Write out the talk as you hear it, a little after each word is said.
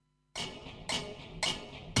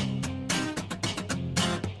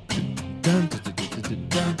Public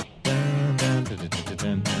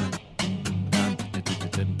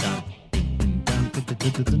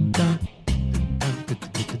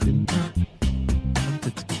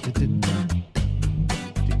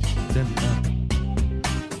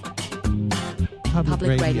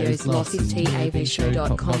Radio's Lost is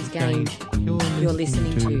TAVshow.com's game. You're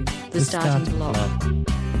listening to The Starting Block.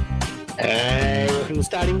 Hey, welcome to The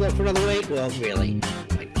Starting Block for another week. Well, really,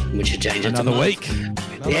 we should change it to another week.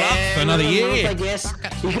 For another year. Month, I guess.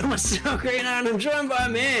 You got myself, Greeno, and I'm joined by a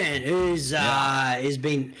man who's has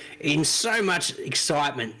been in so much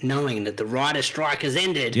excitement knowing that the writer strike has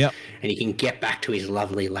ended and he can get back to his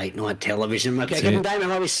lovely late night television. Okay, good day, man.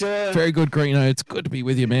 How are we, sir? Very good, Greeno. It's good to be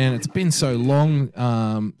with you, man. It's been so long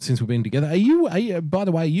since we've been together. Are you, by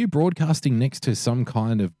the way, are you broadcasting next to some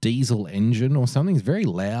kind of diesel engine or something? It's very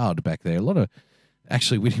loud back there.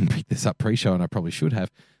 Actually, we didn't pick this up pre-show, and I probably should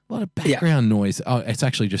have. A lot of background noise. Oh, it's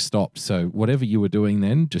actually just stopped. So whatever you were doing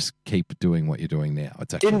then, just keep doing what you're doing now.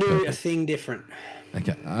 It's actually didn't do perfect. a thing different.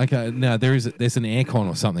 Okay. Now there's an aircon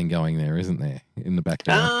or something going there, isn't there, in the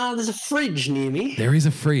background? There's a fridge near me. There is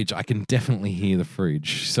a fridge. I can definitely hear the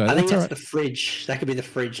fridge. So I think that's right. the fridge. That could be the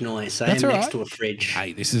fridge noise. So That's I'm all next right. to a fridge.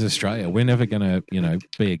 Hey, this is Australia. We're never gonna,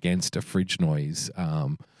 be against a fridge noise.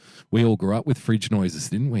 We all grew up with fridge noises,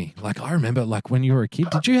 didn't we? Like I remember, when you were a kid,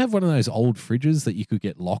 did you have one of those old fridges that you could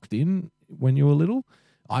get locked in when you were little?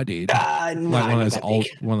 I did. No, one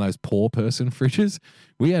of those poor person fridges.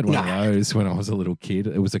 We had one of those when I was a little kid.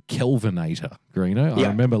 It was a Kelvinator, Greeno. I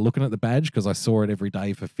remember looking at the badge because I saw it every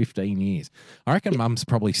day for 15 years. I reckon Mum's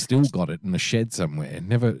probably still got it in the shed somewhere.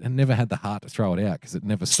 Never had the heart to throw it out because it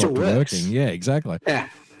never stopped working. Yeah, exactly. Yeah.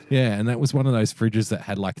 Yeah, and that was one of those fridges that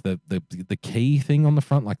had the key thing on the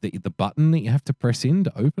front, like the button that you have to press in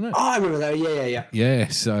to open it. Oh, I remember that. Yeah. Yeah,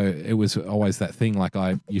 so it was always that thing. Like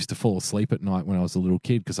I used to fall asleep at night when I was a little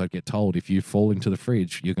kid because I'd get told if you fall into the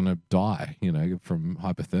fridge, you're going to die, from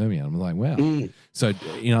hypothermia. I'm like, wow. So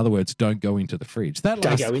in other words, don't go into the fridge. Don't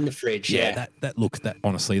go in the fridge. Yeah, that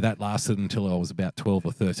lasted until I was about 12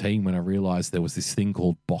 or 13 when I realised there was this thing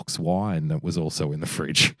called box wine that was also in the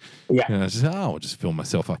fridge. Yeah. And I just I'll just fill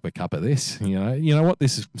myself up a cup of this. You know what?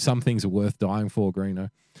 Some things are worth dying for, Greeno.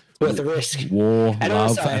 Worth the risk. War, and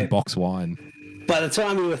love, also, and box wine. By the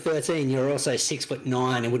time you were 13, you were also 6'9"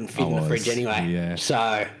 and wouldn't fit in the fridge anyway. Yeah.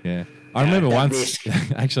 So yeah. I remember once.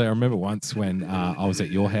 Actually, I remember once when I was at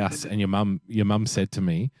your house and your mum said to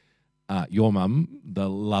me, your mum, the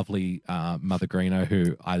lovely Mother Greeno,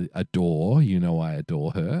 who I adore. I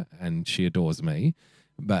adore her, and she adores me.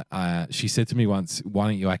 But she said to me once, why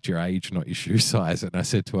don't you act your age, not your shoe size? And I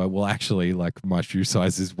said to her, well, actually, my shoe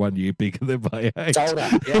size is 1 year bigger than my age. It's older,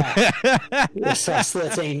 yeah. Size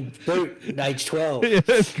 13 boot, age 12. Yeah,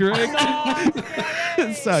 that's correct.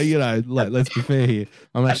 So, let's be fair here.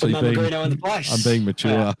 I'm actually being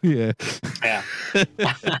mature. Yeah.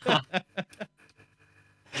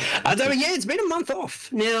 It's been a month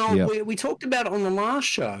off. Now, we talked about it on the last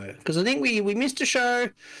show, because I think we missed a show.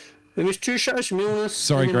 We missed 2 shows from illness.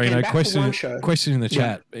 Sorry, Greeno. Question in the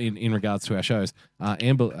chat in regards to our shows.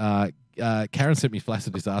 Amber, Karen sent me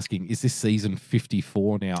flaccid is asking, is this season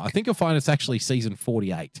 54 now? I think you'll find it's actually season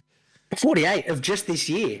 48. 48 of just this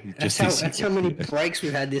year. That's how many breaks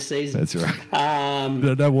we've had this season. That's right.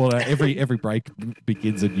 Every break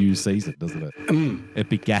begins a new season, doesn't it? It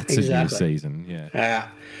begats a new season. Yeah.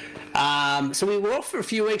 So we were off for a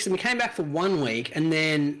few weeks and we came back for 1 week, and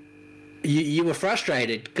then you were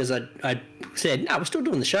frustrated because I said, no, we're still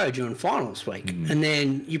doing the show during finals week. And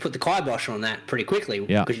then you put the kibosh on that pretty quickly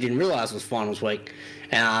because you didn't realise it was finals week.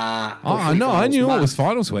 I knew it was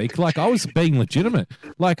finals week. I was being legitimate.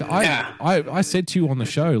 I said to you on the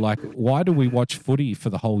show, why do we watch footy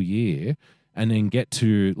for the whole year and then get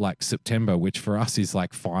to September, which for us is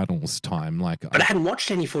finals time? But I hadn't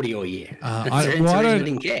watched any footy all year. I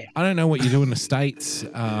didn't care. I don't know what you do in the States.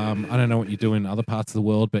 I don't know what you do in other parts of the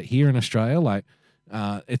world, but here in Australia,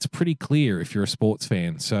 it's pretty clear if you're a sports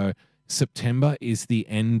fan. So September is the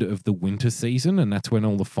end of the winter season, and that's when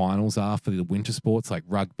all the finals are for the winter sports like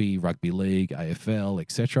rugby league, AFL,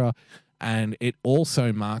 etc. And it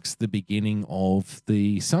also marks the beginning of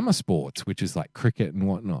the summer sports, which is cricket and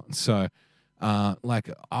whatnot. So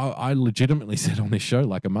I legitimately said on this show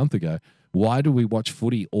a month ago, why do we watch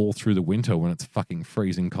footy all through the winter when it's fucking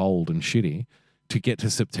freezing cold and shitty to get to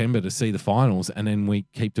September to see the finals, and then we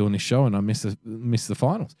keep doing this show and I miss the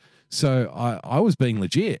finals? So I was being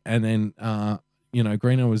legit, and then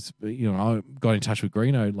Greeno was, I got in touch with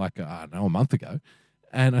Greeno a month ago,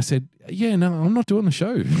 And I said, "Yeah, no, I'm not doing the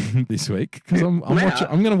show this week because I'm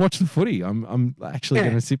going to watch the footy. I'm actually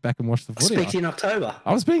going to sit back and watch the footy." Speak to you in October.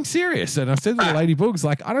 I was being serious, and I said to the Lady Boogs,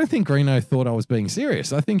 like, I don't think Greeno thought I was being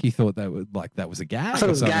serious. I think he thought that was a gag. I thought it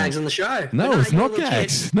was gags on the show. No, it's not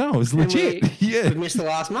gags. No, it was legit. We missed the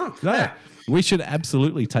last month. No, we should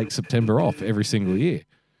absolutely take September off every single year.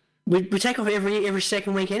 We take off every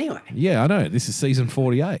second week anyway. Yeah, I know. This is season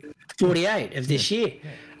 48. 48 of this year.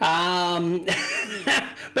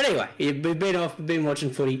 But anyway, we've been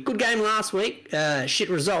watching footy. Good game last week. Shit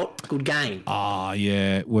result. Good game.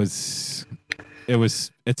 Yeah, it was.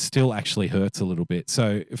 It still actually hurts a little bit.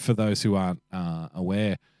 So for those who aren't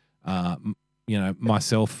aware,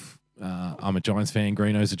 myself, I'm a Giants fan.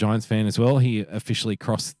 Greeno's a Giants fan as well. He officially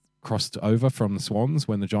crossed over from the Swans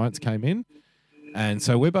when the Giants came in. And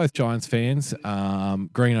so we're both Giants fans.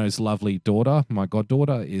 Greeno's lovely daughter, my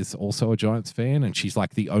goddaughter, is also a Giants fan, and she's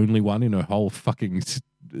like the only one in her whole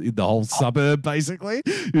the whole suburb, basically,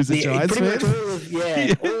 who's a Giants fan.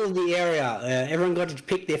 All of the area. Everyone got to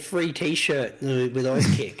pick their free T-shirt with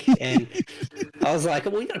Auskick, and I was like,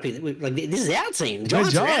 "Well, we got to pick. Like, this is our team. The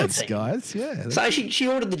Giants are our team, guys." Yeah. So she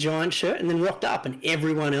ordered the Giants shirt and then rocked up, and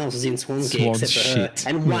everyone else was in Swans gear except for her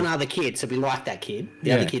and one other kid. So we like that kid.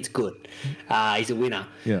 The other kid's good. He's a winner.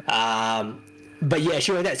 Yeah. But yeah,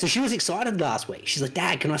 she wrote that. So she was excited last week. She's like,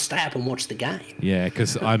 "Dad, can I stay up and watch the game?" Yeah,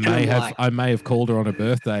 because I may have called her on her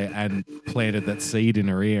birthday and planted that seed in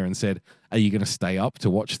her ear and said, "Are you going to stay up to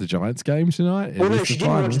watch the Giants game tonight?" Well, no, she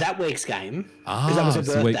didn't watch that week's game because that was her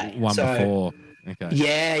birthday. Week before. Okay.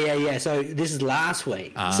 Yeah. So this is last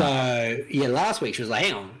week. So yeah, last week she was like,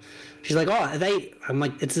 "Hang on." She's like, "Oh, I'm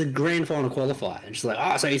like, it's a grand final qualifier." And she's like,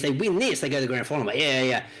 "Oh, so if they win this, they go to the grand final." I'm like,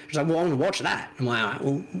 yeah. She's like, "Well, I want to watch that." I'm like, "All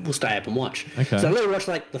right, we'll stay up and watch." Okay. So I literally watched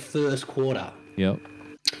like the first quarter. Yep.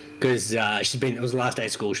 Because it was the last day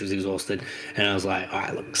of school, she was exhausted. And I was like, "All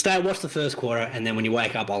right, look, stay, watch the first quarter, and then when you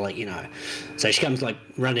wake up, I'll let you know." So she comes like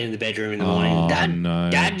running in the bedroom in the morning.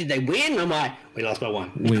 Dad, did they win? I'm like, "We lost by one."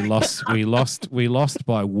 We lost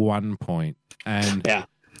by 1 point. And yeah.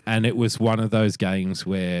 And it was one of those games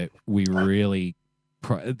where we really,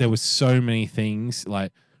 there was so many things.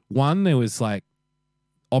 Like, one, there was like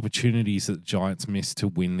opportunities that the Giants missed to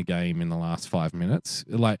win the game in the last 5 minutes.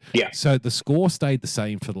 So the score stayed the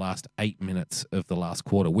same for the last 8 minutes of the last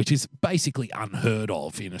quarter, which is basically unheard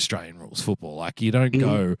of in Australian rules football. Like, you don't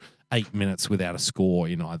go 8 minutes without a score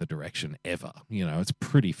in either direction ever. It's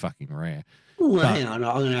pretty fucking rare. Well, hang on,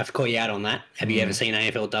 I'm going to have to call you out on that. Have you ever seen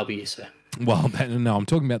AFLW, sir? Well, no, I'm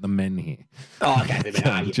talking about the men here. Oh, okay. The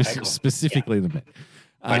men. Just specifically the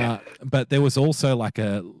men. But there was also like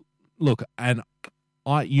look, and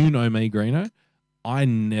you know me, Greeno, I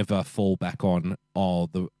never fall back on,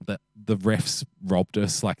 the refs robbed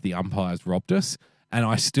us, like the umpires robbed us, and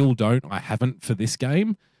I still don't. I haven't for this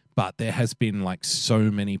game, but there has been like so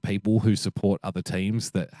many people who support other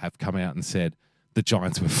teams that have come out and said the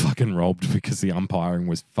Giants were fucking robbed because the umpiring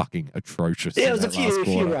was fucking atrocious. There was a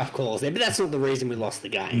few rough calls there, but that's not the reason we lost the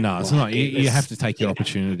game. No, it's not. You have to take your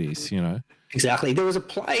opportunities, Exactly. There was a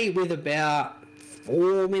play with about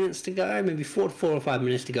 4 minutes to go, maybe 4 or 5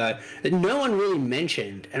 minutes to go, that no one really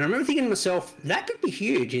mentioned. And I remember thinking to myself, that could be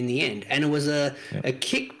huge in the end. And it was a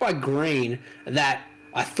kick by Green that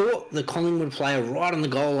I thought the Collingwood player right on the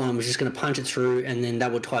goal line was just going to punch it through, and then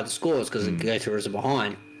that would tie the scores because it could go through as a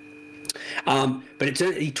behind. But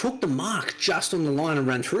he took the mark just on the line and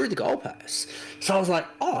ran through the goalpost. So I was like,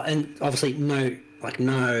 and obviously no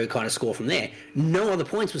kind of score from there. No other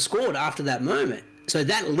points were scored after that moment. So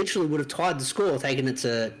that literally would have tied the score, taken it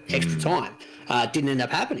to extra time. Didn't end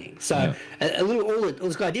up happening. So all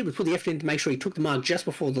this guy did was put the effort in to make sure he took the mark just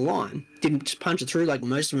before the line. Didn't just punch it through like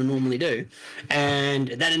most of them normally do. And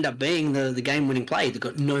that ended up being the game-winning play that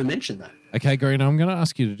got no mention, though. Okay, Green, I'm going to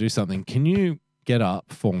ask you to do something. Can you get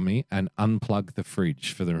up for me and unplug the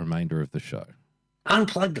fridge for the remainder of the show?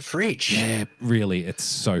 Unplug the fridge? Yeah, really, it's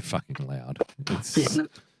so fucking loud.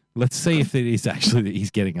 Let's see if it is actually that he's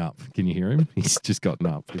getting up. Can you hear him? He's just gotten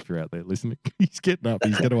up. If you're out there listening, he's getting up.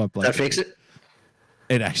 He's going to unplug. That fix it?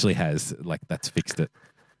 It actually has. Like, that's fixed it.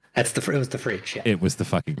 It was the fridge. Yeah. It was the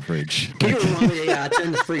fucking fridge. Can you remind me to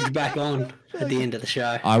turn the fridge back on at the end of the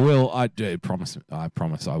show? I will. I do promise. I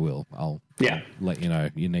promise I will. I'll let you know.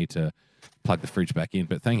 You need to plug the fridge back in.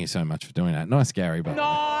 But thank you so much for doing that. Nice, Gary. But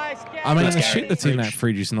I mean, the shit that's in that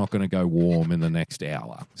fridge is not going to go warm in the next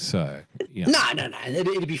hour. So No.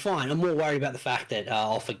 It'll be fine. I'm more worried about the fact that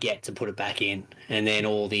I'll forget to put it back in, and then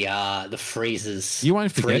all the freezers. You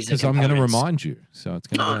won't forget because I'm going to remind you. So it's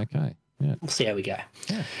going to be okay. Yeah. We'll see how we go.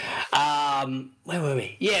 Yeah. where were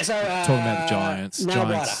we? Yeah, so talking about the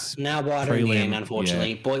Giants. Now brighter in the end,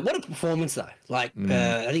 unfortunately. Yeah. Boy, what a performance though! Like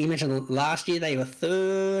I think you mentioned last year they were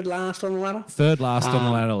third last on the ladder. Third last on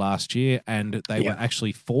the ladder last year, and they were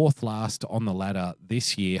actually fourth last on the ladder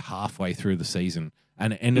this year, halfway through the season,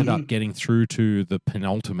 and it ended up getting through to the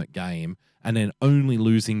penultimate game, and then only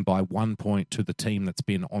losing by 1 point to the team that's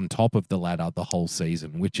been on top of the ladder the whole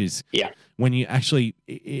season, which is when you actually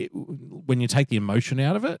when you take the emotion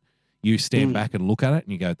out of it, you stand back and look at it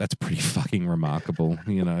and you go, that's pretty fucking remarkable,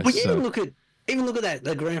 you know. Well, even look at that,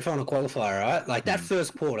 the grand final qualifier, right? Like that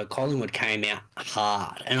first quarter, Collingwood came out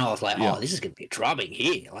hard, and I was like, "Oh, this is going to be a drubbing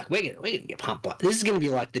here. Like we're going to get pumped. This is going to be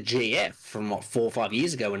like the GF from 4 or 5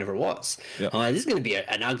 years ago, whenever it was. This is going to be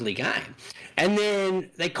an ugly game." And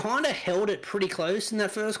then they kind of held it pretty close in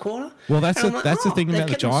that first quarter. Well, that's the thing about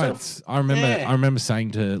the Giants. I remember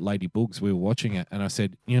saying to Lady Boogs, we were watching it, and I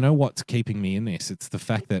said, "You know what's keeping me in this? It's the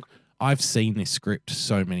fact that I've seen this script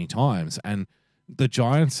so many times, and the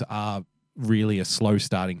Giants are really a slow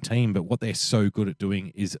starting team, but what they're so good at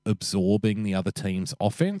doing is absorbing the other team's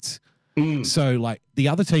offense. So like the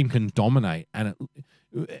other team can dominate, and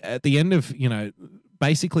at the end of, you know,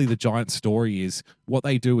 basically the Giants story is what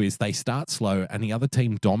they do is they start slow and the other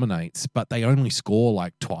team dominates, but they only score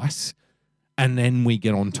like twice. And then we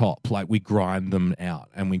get on top, like we grind them out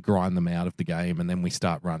of the game, and then we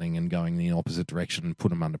start running and going in the opposite direction and put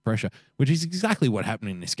them under pressure, which is exactly what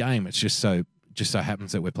happened in this game. It's just so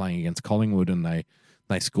happens that we're playing against Collingwood, and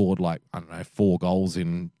they scored like, I don't know, 4 goals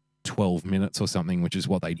in 12 minutes or something, which is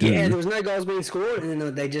what they do. Yeah, there was no goals being scored, and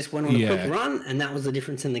then they just went on a quick run, and that was the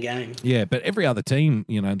difference in the game. Yeah, but every other team,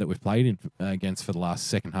 you know, that we've played against for the last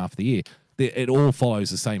second half of the year, it all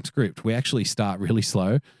follows the same script. We actually start really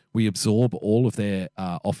slow. We absorb all of their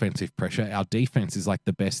offensive pressure. Our defense is like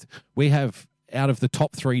the best. We have, out of the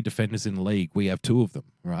top 3 defenders in the league, we have 2 of them,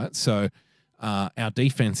 right? So our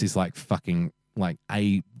defense is like fucking like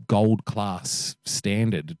a gold class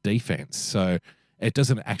standard defense. So it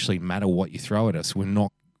doesn't actually matter what you throw at us. We're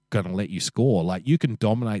not going to let you score. Like you can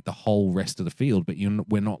dominate the whole rest of the field, but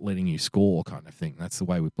we're not letting you score, kind of thing. That's the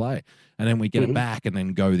way we play. And then we get it back and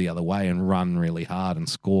then go the other way and run really hard and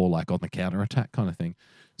score like on the counter attack kind of thing.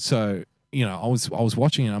 So, you know, I was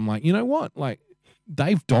watching it. I'm like, you know what? Like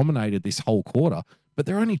they've dominated this whole quarter, but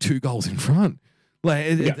they're only 2 goals in front. Like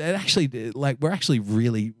it actually, like we're actually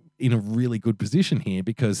really in a really good position here,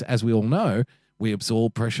 because as we all know, we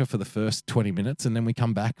absorb pressure for the first 20 minutes and then we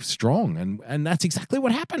come back strong. And that's exactly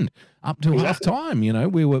what happened up to half time. You know,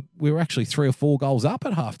 we were actually 3 or 4 goals up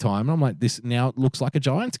at half time. And I'm like, this now it looks like a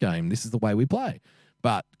Giants game. This is the way we play.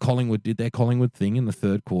 But Collingwood did their Collingwood thing in the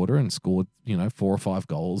third quarter and scored, you know, 4 or 5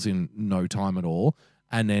 goals in no time at all,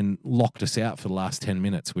 and then locked us out for the last 10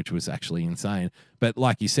 minutes, which was actually insane. But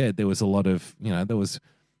like you said, there was a lot of, you know, there was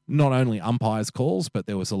not only umpires' calls, but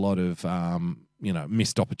there was a lot of, you know,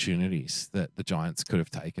 missed opportunities that the Giants could have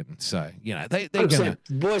taken. So, you know, they're going to...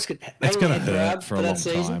 Boys could... It's going to hurt for a long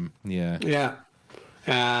time. Yeah.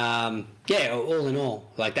 Yeah. All in all,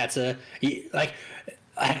 like that's a... Like,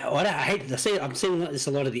 I hate to see it. I'm seeing this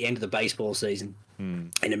a lot at the end of the baseball season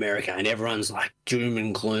in America, and everyone's like doom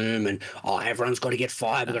and gloom, and everyone's got to get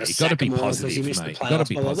fired. We've got to sack them all because you missed the playoffs. Got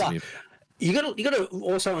to be positive. You got to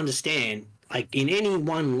also understand, like in any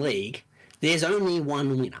one league, there's only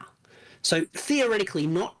one winner. So theoretically,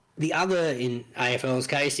 not the other, in AFL's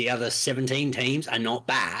case, the other 17 teams are not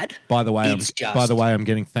bad. By the way, I'm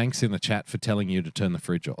getting thanks in the chat for telling you to turn the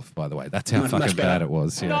fridge off. By the way, that's how fucking bad it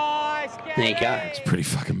was. Yeah. Nice, there you go. It's pretty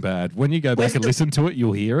fucking bad. When you go back and listen to it,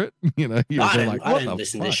 you'll hear it. You know, you'll be like, "What the fuck?" I don't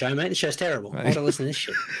listen to this show, mate. This show's terrible. I don't listen to this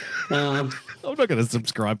shit. I'm not going to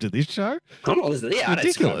subscribe to this show. I'm not listening. Yeah,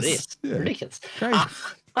 ridiculous. I don't subscribe to this. Yeah. Ridiculous. Crazy.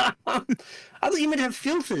 I thought you might have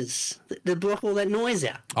filters that block all that noise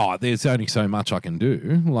out. Oh, there's only so much I can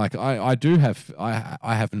do. Like I do have, I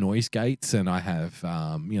have noise gates, and I have,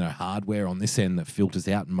 you know, hardware on this end that filters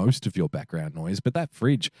out most of your background noise. But that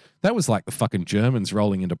fridge, that was like the fucking Germans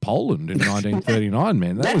rolling into Poland in 1939,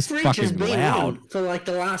 man. That was fridge fucking has been loud on for like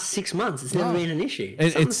the last 6 months. It's never been an issue.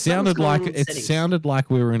 It sounded like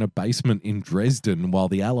we were in a basement in Dresden while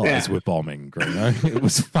the Allies were bombing. Greeno. It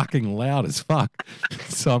was fucking loud as fuck.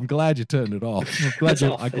 So I'm glad you turned it off. I'm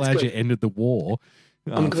glad you ended the war.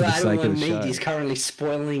 I'm glad all the meat is currently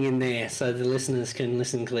spoiling in there so the listeners can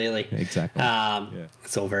listen clearly. Exactly.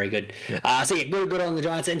 It's all very good. Yeah. Good on the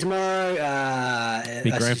Giants. And tomorrow,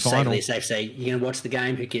 big grand final. Safe to say, you're going to watch the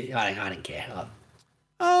game. I don't care.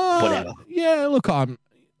 Whatever. Yeah, look, I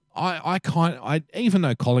even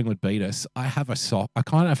though Collingwood beat us, I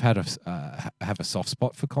kind of have a soft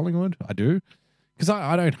spot for Collingwood. I do. Because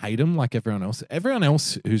I don't hate them like everyone else. Everyone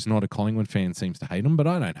else who's not a Collingwood fan seems to hate them, but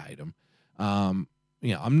I don't hate them.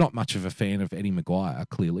 I'm not much of a fan of Eddie Maguire,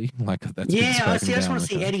 clearly. Like, that's been spoken I just want about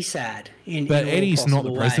to see Eddie sad. But Eddie's not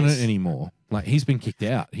the president ways. anymore. Like, he's been kicked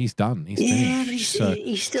out. He's done. He's finished. But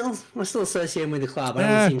he's still, I still associate him with the club. I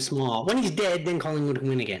don't want to see him smile. When he's dead, then Collingwood can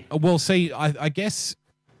win again. Well, see, I guess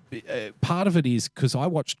part of it is because I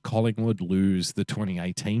watched Collingwood lose the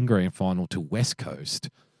 2018 grand final to West Coast.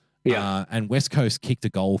 Yeah. And West Coast kicked a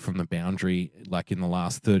goal from the boundary, like, in the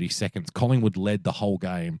last 30 seconds. Collingwood led the whole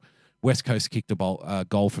game. West Coast kicked a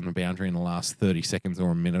goal from the boundary in the last 30 seconds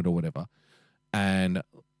or a minute or whatever, and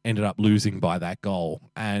ended up losing by that goal.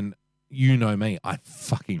 And you know me, I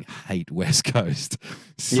fucking hate West Coast.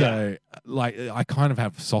 So, like, I kind of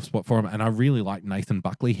have a soft spot for him, and I really like Nathan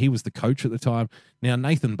Buckley. He was the coach at the time. Now,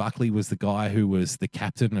 Nathan Buckley was the guy who was the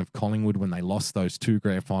captain of Collingwood when they lost those 2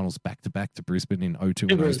 grand finals back-to-back to Brisbane in 02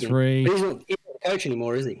 and 03. He's not the coach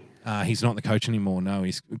anymore, is he? He's not the coach anymore, no.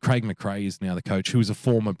 Craig McRae is now the coach, who was a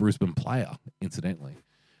former Brisbane player, incidentally.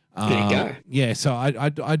 There you go. Yeah, so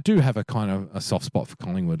I do have a kind of a soft spot for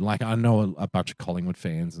Collingwood. Like, I know a bunch of Collingwood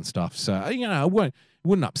fans and stuff, so it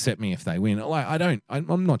wouldn't upset me if they win. Like,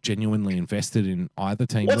 I'm not genuinely invested in either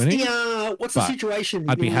team winning. What's the situation?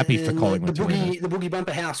 I'd be happy for Collingwood to win. The Boogie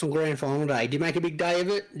Bumper House on Grand Final Day. Do you make a big day of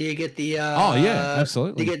it? Do you get the? Oh yeah,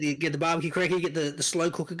 absolutely. Do you get the barbecue cracker? You get the slow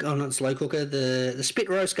cooker? Oh, not slow cooker. The spit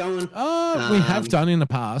roast going. We have done in the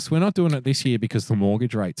past. We're not doing it this year because the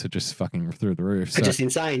mortgage rates are just fucking through the roof. So, just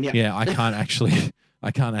insane. Yeah. Yeah, I can't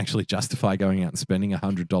actually justify going out and spending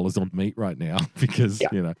 $100 on meat right now because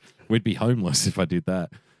we'd be homeless if I did that.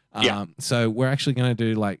 So we're actually going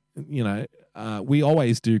to do we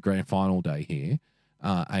always do grand final day here,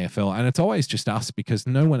 AFL, and it's always just us because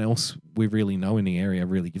no one else we really know in the area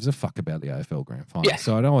really gives a fuck about the AFL grand final. Yeah.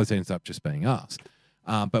 So it always ends up just being us.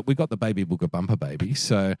 But we got the baby booger bumper baby,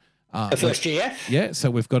 so. The first GF? Yeah, so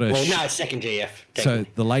we've got second GF. So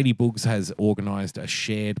the Lady Boogs has organised a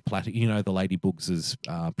shared platter. You know, the Lady Boogs is...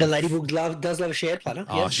 the Lady Boogs does love a shared platter.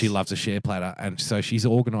 Oh, yes. She loves a shared platter. And so she's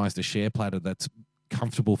organised a shared platter that's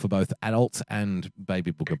comfortable for both adults and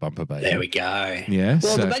baby booger bumper baby. There we go. Yeah.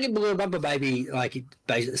 Well, the baby booger bumper baby,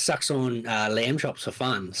 it sucks on lamb chops for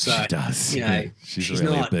fun. So, she does. She's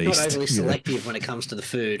really not a beast. Not overly selective when it comes to the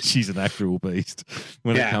food. She's an actual beast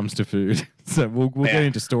when it comes to food. So we'll get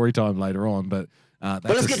into story time later on, but that's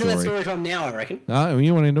let's get to that story time now, I reckon. Oh,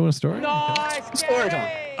 you want to do a story? Nice story time.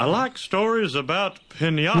 I like stories about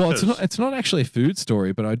pinatas. Well, it's not actually a food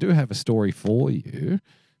story, but I do have a story for you.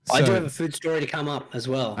 So, I do have a food story to come up as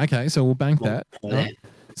well. Okay, so we'll bank that. Right?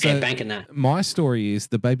 So banking that. My story is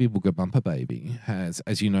the baby booger bumper baby has,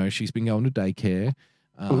 as you know, she's been going to daycare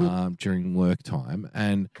during work time.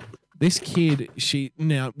 And this kid,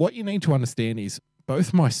 now what you need to understand is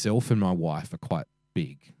both myself and my wife are quite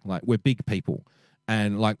big. Like, we're big people.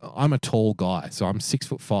 And like, I'm a tall guy, so I'm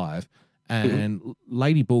 6'5". And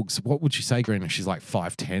Lady Boogs, what would you say, Greeno? She's like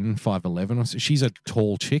 5'10", 5'11", or so. She's a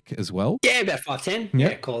tall chick as well. Yeah, about 5'10".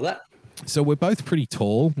 Yeah, call that. So we're both pretty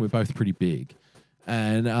tall. We're both pretty big.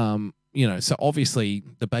 And, so obviously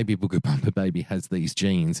the baby booger bumper baby has these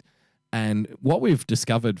genes. And what we've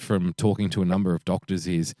discovered from talking to a number of doctors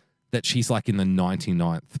is that she's like in the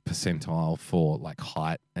 99th percentile for like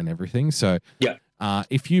height and everything. So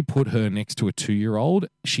if you put her next to a 2-year-old,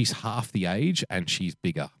 she's half the age and she's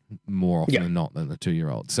bigger more often than not than the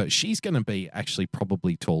 2-year-old. So she's going to be actually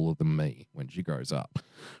probably taller than me when she grows up,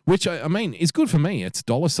 which I mean is good for me. It's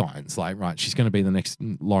dollar signs. Like, right, she's going to be the next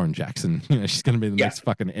Lauren Jackson. She's going to be the next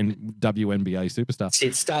fucking WNBA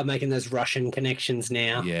superstar. Start making those Russian connections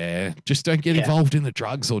now. Yeah, just don't get involved in the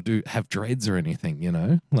drugs or have dreads or anything.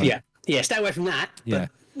 Like, yeah, stay away from that. Yeah,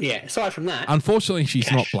 but, aside from that, unfortunately,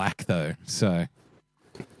 she's not black though, so.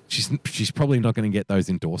 She's probably not going to get those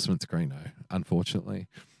endorsements, Greeno, unfortunately.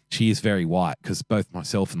 She is very white because both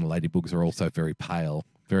myself and the Lady Boogs are also very pale,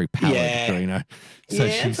 very pallid, Greeno. So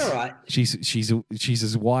that's all right. She's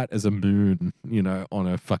as white as a moon, on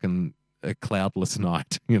a cloudless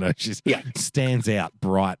night. She stands out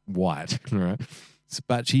bright white, right?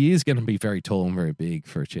 But she is going to be very tall and very big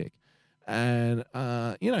for a chick. And,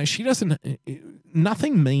 she doesn't,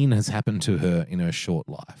 nothing mean has happened to her in her short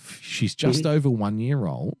life. She's just over 1 year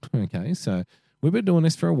old. Okay. So we've been doing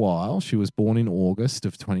this for a while. She was born in August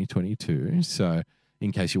of 2022. So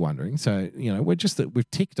in case you're wondering, so,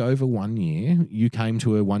 we've ticked over 1 year. You came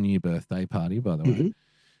to her 1 year birthday party, by the way.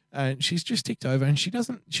 And she's just ticked over and she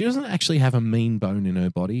doesn't actually have a mean bone in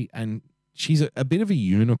her body. And she's a bit of a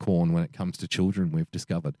unicorn when it comes to children, we've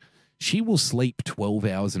discovered. She will sleep 12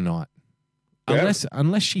 hours a night.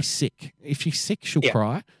 Unless she's sick. If she's sick, she'll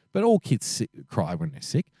cry. But all kids cry when they're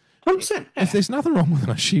sick. 100%. If there's nothing wrong with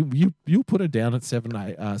her, you'll put her down at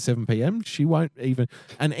 7 p.m. She won't even,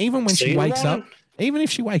 and even when she wakes up, even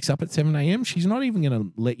if she wakes up at 7 a.m., she's not even going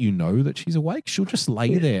to let you know that she's awake. She'll just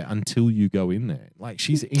lay there until you go in there. Like,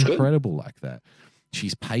 she's incredible like that.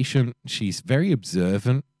 She's patient. She's very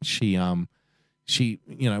observant. She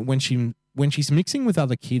when she's mixing with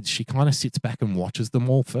other kids, she kind of sits back and watches them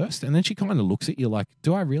all first, and then she kind of looks at you like,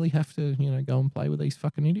 "Do I really have to, go and play with these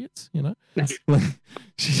fucking idiots?" Like,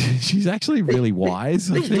 she's actually really wise.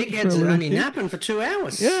 These dickheads are only napping for 2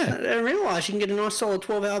 hours. Yeah, I don't realise you can get a nice solid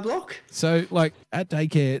 12-hour block. So, like at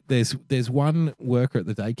daycare, there's one worker at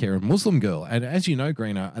the daycare, a Muslim girl, and as you know,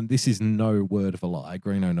 Greeno, and this is no word of a lie,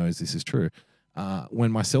 Greeno knows this is true. When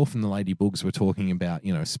myself and the Lady Boogs were talking about,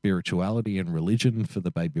 spirituality and religion for the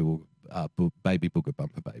baby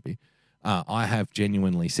BoogieBumper baby, I have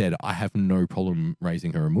genuinely said I have no problem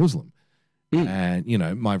raising her a Muslim. And,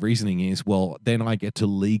 my reasoning is, well, then I get to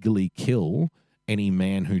legally kill any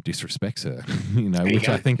man who disrespects her, which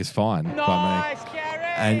I think is fine by me.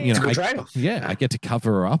 And, I get to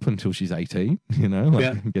cover her up until she's 18,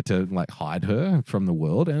 get to get her from the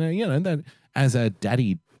world. And, that as a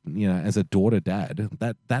daddy, as a daughter dad,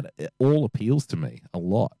 that all appeals to me a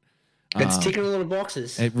lot. It's ticking a lot of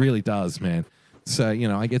boxes. It really does, man. So,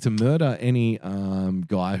 I get to murder any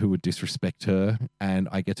guy who would disrespect her, and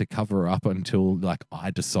I get to cover her up until,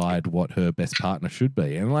 I decide what her best partner should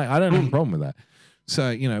be. And, I don't have a problem with that.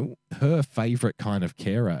 So, her favorite kind of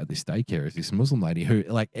carer at this daycare is this Muslim lady who,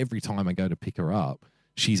 every time I go to pick her up,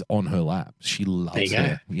 she's on her lap. She loves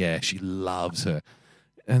her. Yeah, she loves her.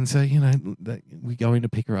 And so, we go in to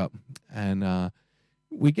pick her up, and my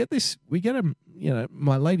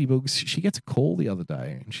Lady Boogs, she gets a call the other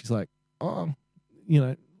day, and she's like, "Oh,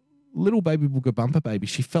 little baby BoogieBumper baby,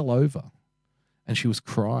 she fell over and she was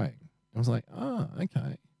crying." I was like, "Oh,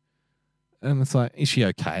 okay." And it's like, "Is she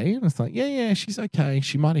okay?" And it's like, yeah, she's okay.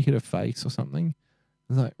 She might have hit her face or something.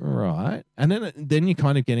 I was like, "Right." And then you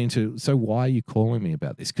kind of get into, so why are you calling me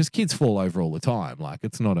about this? Because kids fall over all the time.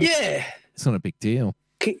 It's not a big deal.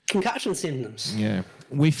 Concussion symptoms. Yeah.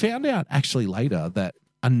 We found out actually later that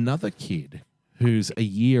another kid who's a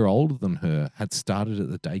year older than her had started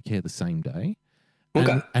at the daycare the same day.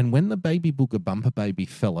 Okay. And when the baby BoogieBumper baby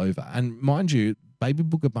fell over, and mind you, baby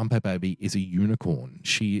BoogieBumper baby is a unicorn.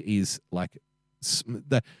 She is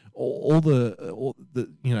the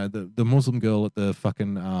Muslim girl at the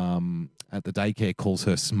fucking at the daycare calls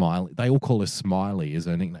her Smiley. They all call her Smiley as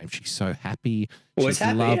her nickname. She's so happy. She's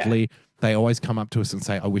lovely. Yeah. They always come up to us and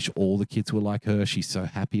say, "I wish all the kids were like her. She's so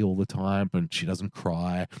happy all the time, and she doesn't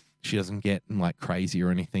cry. She doesn't get crazy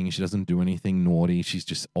or anything. She doesn't do anything naughty. She's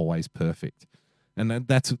just always perfect." And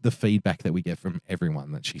that's the feedback that we get from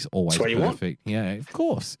everyone, that she's always perfect. Yeah, of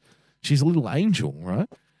course. She's a little angel, right?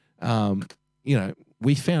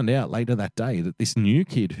 We found out later that day that this new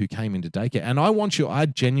kid who came into daycare, and I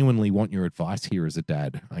genuinely want your advice here as a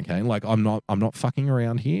dad, okay? I'm not fucking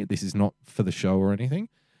around here. This is not for the show or anything.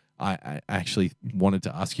 I actually wanted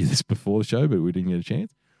to ask you this before the show, but we didn't get a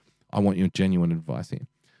chance. I want your genuine advice here.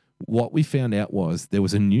 What we found out was there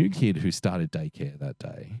was a new kid who started daycare that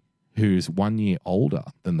day who's 1 year older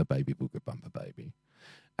than the baby BoogieBumper baby.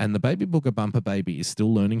 And the baby BoogieBumper baby is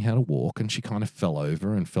still learning how to walk, and she kind of fell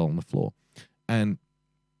over and fell on the floor. And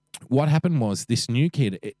what happened was this new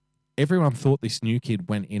kid, everyone thought this new kid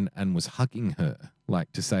went in and was hugging her,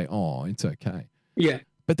 to say, "Oh, it's okay." Yeah.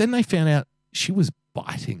 But then they found out she was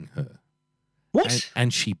biting her. What?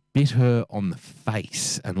 And she bit her on the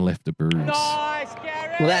face and left a bruise. Nice,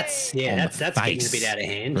 Gary. Well, that's getting a bit out of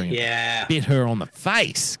hand. Greeno. Yeah. Bit her on the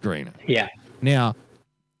face, Greeno. Yeah. Now,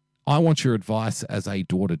 I want your advice as a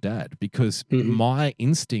daughter dad, because my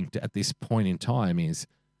instinct at this point in time is,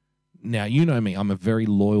 now, you know me, I'm a very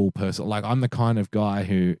loyal person. I'm the kind of guy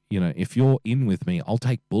who, if you're in with me, I'll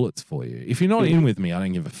take bullets for you. If you're not in with me, I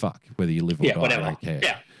don't give a fuck whether you live or die. Whatever. I don't care.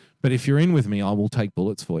 Yeah. But if you're in with me, I will take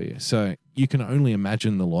bullets for you. So you can only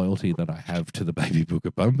imagine the loyalty that I have to the baby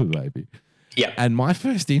BoogieBumper baby. Yeah. And my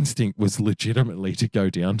first instinct was legitimately to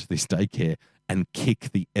go down to this daycare and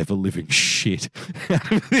kick the ever-living shit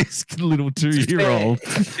out of this little 2-year-old.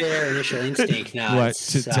 Fair initial instinct. No,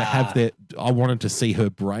 to have that, I wanted to see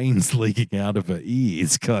her brains leaking out of her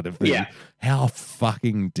ears, kind of thing. Yeah. How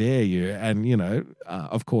fucking dare you? And,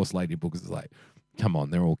 of course, Lady Boogs is like, "Come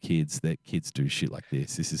on, they're all kids. That kids do shit like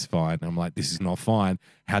this. This is fine." And I'm like, "This is not fine.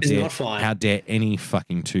 How dare any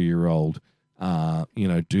fucking 2-year-old,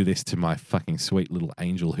 do this to my fucking sweet little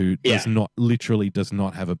angel who does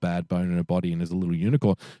not have a bad bone in her body and is a little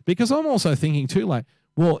unicorn?" Because I'm also thinking too,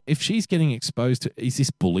 Well, if she's getting exposed to, is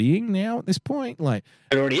this bullying now at this point? Like,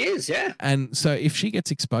 it already is, yeah. And so if she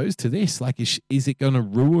gets exposed to this, like, is it going to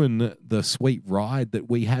ruin the sweet ride that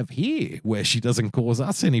we have here, where she doesn't cause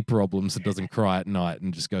us any problems, and doesn't cry at night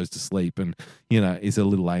and just goes to sleep and, is a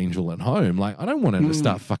little angel at home? Like, I don't want her to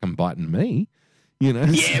start fucking biting me.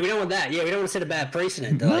 Yeah, we don't want that. Yeah, we don't want to set a bad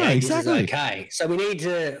precedent. No, exactly. This is okay. So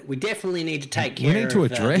we definitely need to take care we need to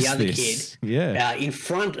of address the other this. kid in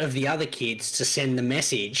front of the other kids to send the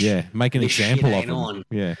message. Yeah, make an example of them. On.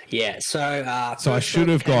 Yeah. Yeah, so I should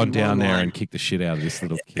have gone down there and kicked the shit out of this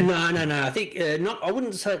little kid. No. I think I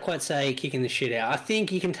wouldn't quite say kicking the shit out. I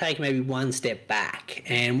think you can take maybe one step back.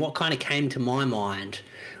 And what kind of came to my mind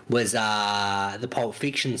was the Pulp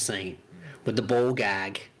Fiction scene with the ball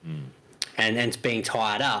gag. And it's being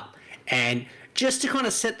tied up. And just to kind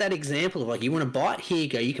of set that example of, like, you want to bite? Here you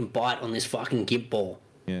go. You can bite on this fucking gimp ball.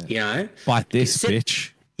 Yeah. Bite this,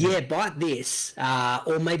 bitch. Yeah, bite this.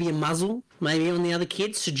 Or maybe a muzzle. Maybe on the other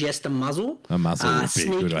kids. Suggest a muzzle. A muzzle would be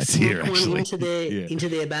a good idea, actually. Into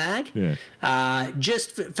their bag. Yeah.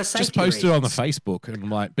 Just for safety Just post reasons. it on the Facebook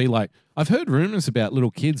and be like, I've heard rumors about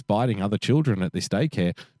little kids biting other children at this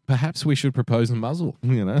daycare. Perhaps we should propose a muzzle,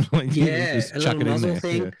 just a chuck little it in muzzle there.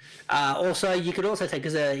 thing. Yeah. Also, you could also take,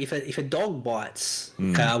 because if a dog bites,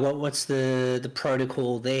 what's the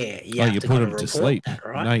protocol there? You put them to sleep. That,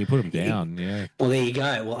 right? No, you put them down. Yeah. Well, there you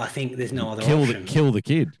go. Well, I think there's no other option. Kill the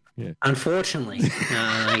kid. Yeah. Unfortunately,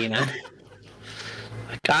 I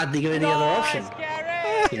can't think of any other option.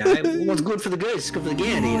 What's good for the goose is good for the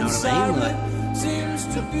gander. You know what I mean? Seems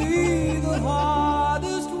to be the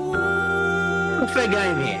hardest word. Fair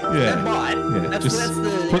game here. Yeah. Don't bite. Yeah. Just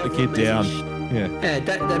put the kid down. Yeah.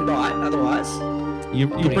 Don't bite. Otherwise, you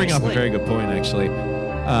bring up a very good point, actually.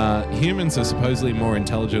 Humans are supposedly more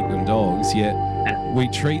intelligent than dogs, yet we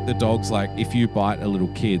treat the dogs like, if you bite a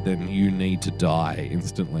little kid, then you need to die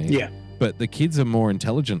instantly. Yeah. But the kids are more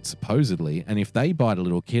intelligent, supposedly, and if they bite a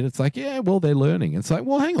little kid, it's like, yeah, well, they're learning. It's like,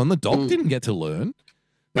 well, hang on, the dog didn't get to learn.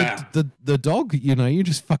 Wow. The dog, you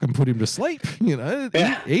just fucking put him to sleep. Yeah.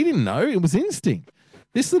 He didn't know. It was instinct.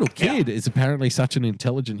 This little kid is apparently such an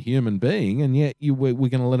intelligent human being, and yet we're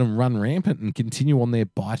going to let him run rampant and continue on their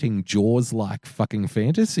biting Jaws-like fucking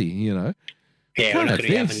fantasy, Yeah, we're not going to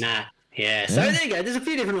be having that. Yeah, so there you go. There's a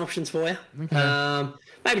few different options for you. Okay.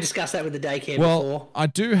 Maybe discuss that with the daycare before. I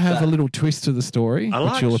do have a little twist to the story. I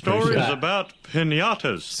which like you'll stories appreciate. about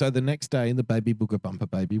pinatas. So the next day, the baby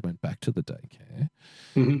BoogieBumper baby went back to the daycare,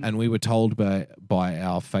 and we were told by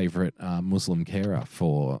our favourite Muslim carer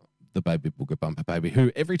for the baby BoogieBumper baby,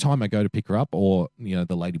 who every time I go to pick her up, or the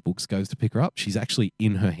lady Books goes to pick her up, she's actually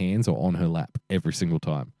in her hands or on her lap every single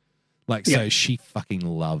time. So she fucking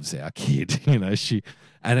loves our kid,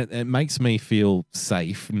 and it makes me feel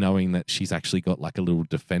safe knowing that she's actually got like a little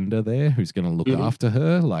defender there who's going to look after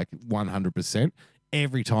her, like 100%.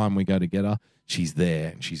 Every time we go to get her, she's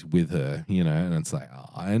there and she's with her, and it's like,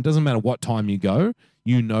 and it doesn't matter what time you go,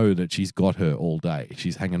 that she's got her all day.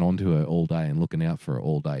 She's hanging on to her all day and looking out for her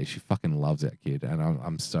all day. She fucking loves our kid, and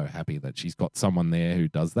I'm so happy that she's got someone there who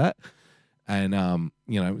does that. And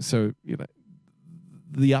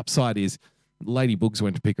the upside is Lady Boogs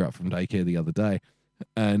went to pick her up from daycare the other day,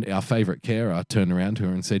 and our favourite carer turned around to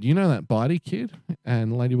her and said, that Bitey kid?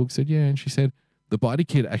 And Lady Boogs said, yeah. And she said, the Bitey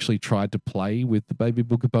kid actually tried to play with the baby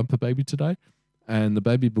BoogieBumper baby today, and the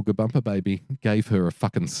baby BoogieBumper baby gave her a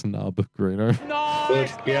fucking snub, Greeno.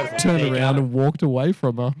 Turned around and walked away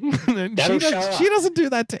from her. And she doesn't do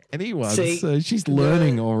that to anyone. So she's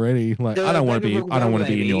learning already. Like, I don't want to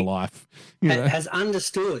be in your life. Has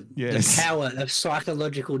understood the power of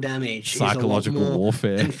psychological damage. Psychological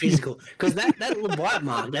warfare. And physical. Because that little bite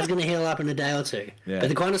mark, that's going to heal up in a day or two. Yeah. But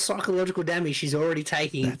the kind of psychological damage she's already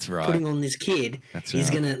taking, putting on this kid, is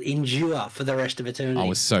going to endure for the rest of eternity. I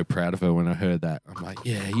was so proud of her when I heard that. I'm like,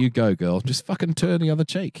 yeah, you go, girl. Just fucking turn the other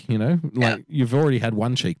cheek, You've already had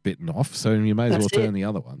one cheek bitten off, so you may as well turn the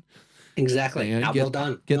other one. Exactly. Well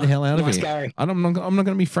done. Get the hell out of here. Gary. I'm not going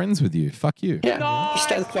to be friends with you. Fuck you. Yeah. You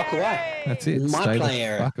stay the fuck away. That's it. My stay play the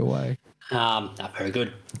area. fuck away. Very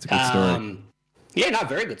good. It's a good story.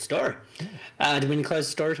 Very good story. Do we need to close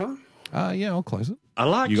the story time? Yeah, I'll close it. I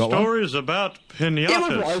like stories about pinatas.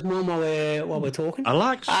 Yeah, we'll while we're talking. I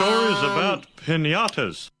like stories about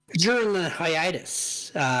pinatas. During the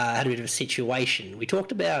hiatus, I had a bit of a situation. We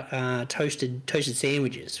talked about toasted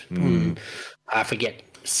sandwiches. I forget,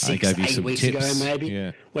 6-8 weeks ago,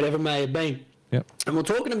 maybe, whatever it may have been. Yep. And we're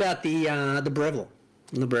talking about the Breville.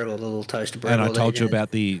 The Breville, the little toasted bread. And I told you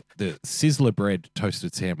about the Sizzler bread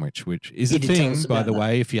toasted sandwich, which is a thing, by the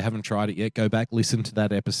way. If you haven't tried it yet, go back, listen to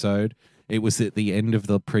that episode. It was at the end of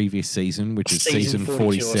the previous season, which is season 42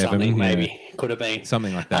 or 47. something, maybe. Could have been.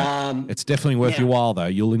 Something like that. It's definitely worth your while, though.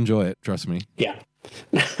 You'll enjoy it. Trust me. Yeah.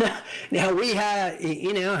 Now, we have,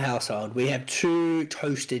 in our household, we have 2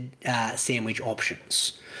 toasted sandwich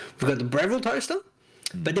options. We've got the Breville toaster,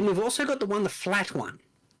 but then we've also got the flat one.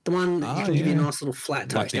 The one that you can give you a nice little flat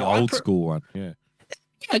toast. Like the old school one, yeah.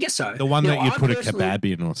 I guess so. The one that you put a kebab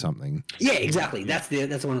in or something. Yeah, exactly. That's the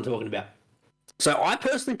one I'm talking about. So I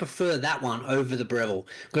personally prefer that one over the Breville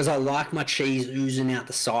because I like my cheese oozing out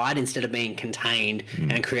the side instead of being contained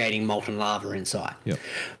and creating molten lava inside. Yep.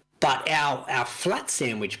 But our flat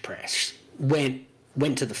sandwich press went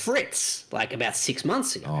to the Fritz like about 6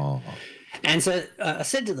 months ago. Oh. And so I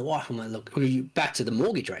said to the wife, I'm like, look, back to the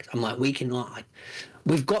mortgage rates. I'm like, we cannot, like,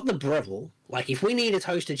 we've got the Breville. Like, if we need a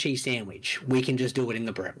toasted cheese sandwich, we can just do it in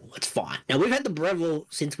the Breville. It's fine. Now, we've had the Breville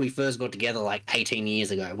since we first got together, like 18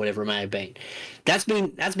 years ago, whatever it may have been. That's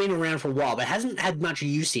been around for a while, but hasn't had much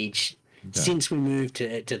usage since we moved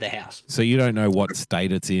to the house. So you don't know what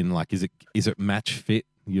state it's in. Like, is it match fit?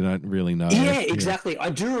 You don't really know. Yeah, exactly.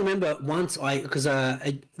 I do remember once because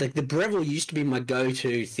like the Breville used to be my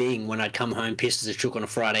go-to thing when I'd come home pissed as a chook on a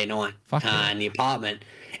Friday night in the apartment,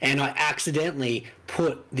 and I accidentally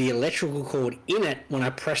put the electrical cord in it when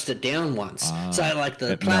I pressed it down once. So like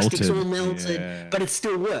the plastic's all melted, but it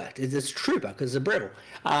still worked. It's a trooper because it's a Breville.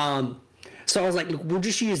 So I was like, look, we'll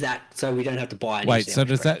just use that so we don't have to buy. Wait, so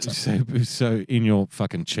does that? So in your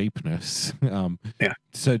fucking cheapness,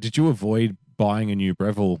 So did you avoid buying a new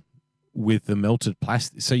Breville with the melted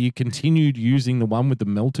plastic? So you continued using the one with the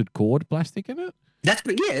melted cord plastic in it? It's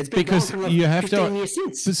been because gone for you have 15 years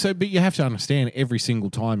since. But you have to understand, every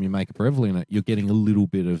single time you make a Breville in it, you're getting a little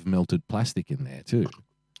bit of melted plastic in there too.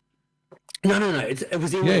 No. It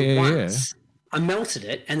was in there once. I melted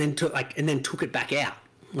it and then took it back out.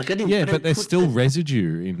 Like I didn't. Yeah, but there's still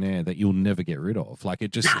residue in there that you'll never get rid of. Like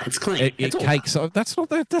it just, it's clean. It cakes. That's not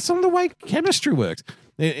the way chemistry works.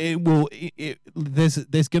 There's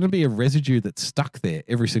going to be a residue that's stuck there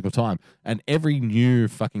every single time, and every new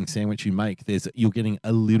fucking sandwich you make, you're getting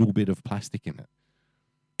a little bit of plastic in it.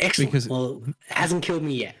 Excellent. Because it hasn't killed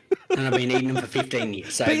me yet, and I've been eating them for 15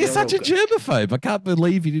 years. So but you're such a germaphobe. I can't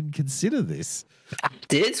believe you didn't consider this.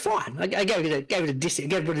 It's fine. I gave it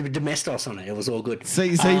a domestos on it. It was all good. See,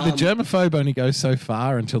 the germaphobe only goes so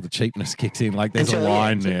far until the cheapness kicks in. Like there's a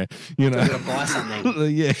line there, you know. I've got to buy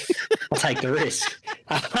something. Yeah, I'll take the risk.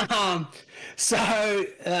 So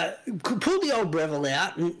pulled the old Breville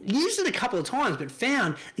out and used it a couple of times, but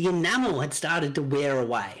found the enamel had started to wear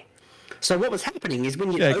away. So what was happening is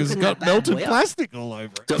when you open that bad boy up, plastic all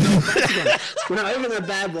over it. When I opened that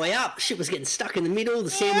bad boy up, shit was getting stuck in the middle.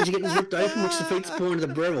 The sandwich was getting ripped open, which defeats the point of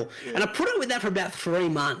the Breville. And I put it with that for about 3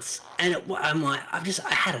 months, and I'm like,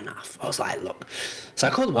 I had enough. I was like, look. So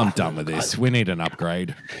I called the wife. I'm done with this. We need an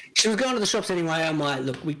upgrade. She was going to the shops anyway. I'm like,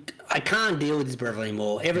 look, I can't deal with this Breville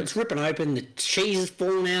anymore. It's ripping open. The cheese is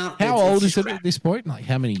falling out. How old is it at this point? Like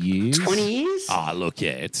how many years? 20 years. Oh, look,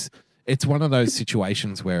 yeah, it's one of those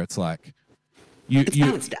situations where it's like you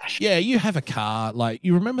have a car, like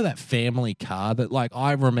you remember that family car that, like,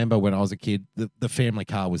 I remember when I was a kid, the family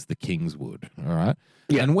car was the Kingswood, all right?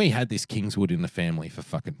 Yeah. And we had this Kingswood in the family for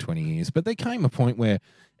fucking 20 years, but there came a point where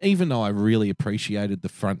even though I really appreciated the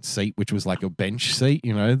front seat, which was like a bench seat,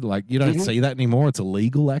 you know, like you don't see that anymore. It's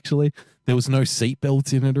illegal, actually. There was no seat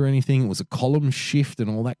belts in it or anything. It was a column shift and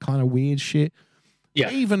all that kind of weird shit. Yeah.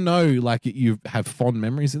 Even though, like, you have fond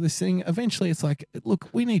memories of this thing, eventually it's like, look,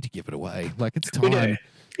 we need to give it away. Like, it's time.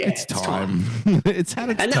 Yeah, it's time. It's had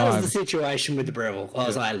its time. And that was the situation with the Breville. I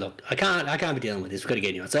was like, look, I can't be dealing with this. We've got to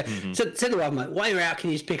get you on. So said to the wife, I'm like, while you're out,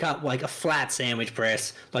 can you just pick up like a flat sandwich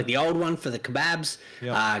press, like the old one for the kebabs?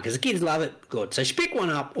 Because the kids love it. Good. So she picked one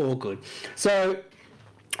up, all good. So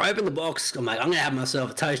I opened the box. I'm like, I'm going to have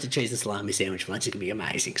myself a toasted cheese and salami sandwich for lunch. It's going to be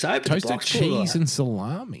amazing. So I opened the box. Toasted cheese and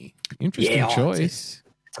salami. Interesting choice.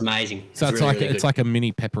 It's amazing. So it's really really like a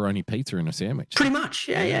mini pepperoni pizza in a sandwich. Pretty much.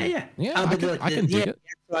 Yeah. I can dig it.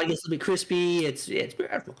 I guess it'll be crispy. It's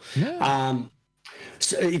beautiful. Yeah.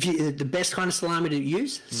 So if the best kind of salami to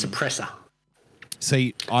use, suppressor.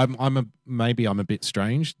 See, I'm a bit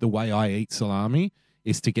strange. The way I eat salami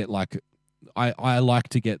is to get like I like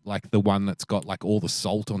to get like the one that's got like all the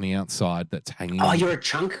salt on the outside that's hanging. Oh, you're a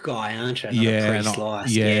chunk guy, aren't you? Yeah,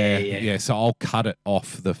 pre-sliced. Yeah. So I'll cut it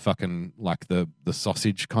off the fucking like the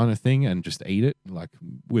sausage kind of thing and just eat it like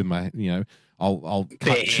with my, you know, I'll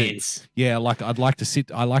cut cheese. Yeah, like I like to sit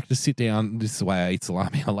down. This is the way I eat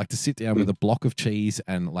salami. I like to sit down with a block of cheese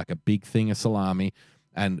and like a big thing of salami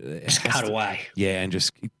and just cut away. Yeah, and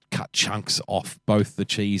just cut chunks off both the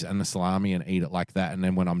cheese and the salami and eat it like that. And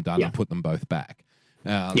then when I'm done, I put them both back.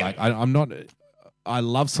 Like I'm not. I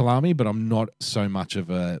love salami, but I'm not so much of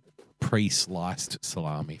a pre-sliced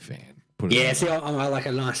salami fan. See, I like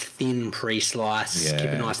a nice thin pre-slice. Keep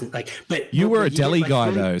it nice and like. But you were a deli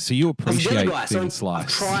guy though, so you appreciate thin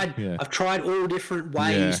slice. I've tried all different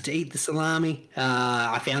ways to eat the salami.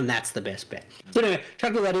 I found that's the best bet. So anyway,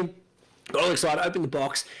 chucked all that in. Got all excited, opened the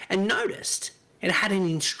box, and noticed it had an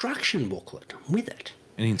instruction booklet with it.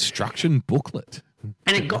 An instruction booklet,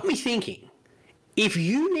 and it got me thinking. If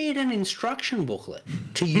you need an instruction booklet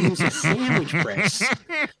to use a sandwich press,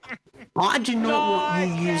 I do not want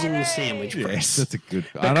you using the sandwich press. Yes, that's a good.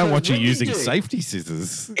 I don't want you using safety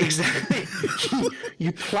scissors. Exactly.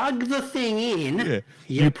 You plug the thing in. Yeah.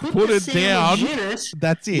 You put it down. In it,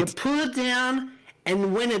 that's it. You put it down,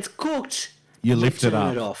 and when it's cooked, you lift it up.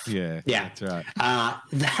 Turn it off. Yeah, that's right.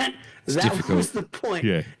 That was the point.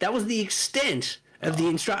 Yeah. That was the extent of the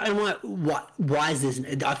instruction. I'm like, what? Why is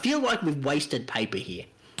this? I feel like we've wasted paper here.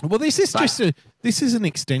 Well, this is this is an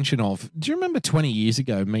extension of. Do you remember 20 years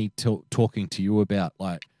ago me talking to you about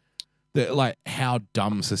like how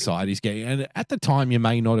dumb society's getting? And at the time, you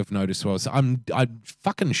may not have noticed. I'm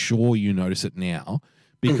fucking sure you notice it now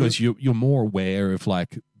because you're more aware of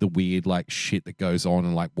like the weird like shit that goes on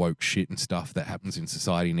and like woke shit and stuff that happens in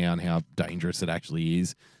society now and how dangerous it actually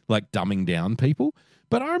is, like dumbing down people.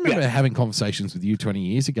 But I remember having conversations with you 20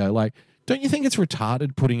 years ago. Like, don't you think it's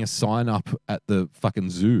retarded putting a sign up at the fucking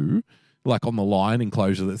zoo, like on the lion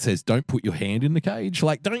enclosure that says, don't put your hand in the cage?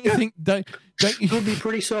 Like, don't you think, don't you? It would be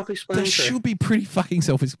pretty self-explanatory. That should be pretty fucking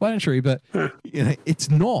self-explanatory, but you know, it's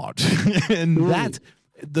not. And that's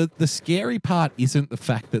the scary part isn't the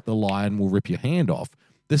fact that the lion will rip your hand off.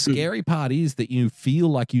 The scary part is that you feel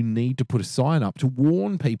like you need to put a sign up to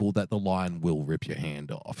warn people that the lion will rip your hand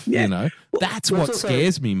off. Yeah. You know, that's what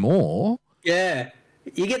scares me more. Yeah.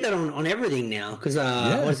 You get that on everything now because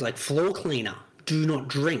what is like floor cleaner. Do not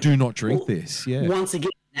drink. Do not drink this. Yeah. Once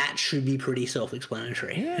again, that should be pretty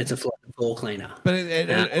self-explanatory. Yeah. It's a floor cleaner. But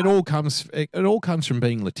it all comes from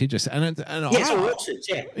being litigious,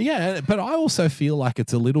 yeah. But I also feel like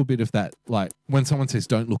it's a little bit of that, like when someone says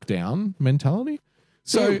 "don't look down" mentality.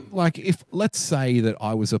 So, like, if let's say that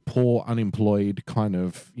I was a poor, unemployed, kind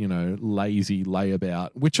of, you know, lazy layabout,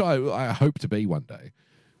 which I hope to be one day,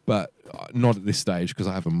 but not at this stage because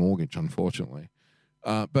I have a mortgage, unfortunately.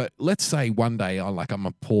 But let's say one day I'm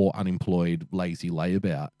a poor, unemployed, lazy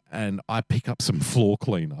layabout, and I pick up some floor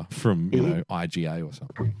cleaner from you know IGA or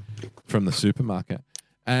something from the supermarket,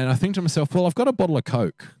 and I think to myself, well, I've got a bottle of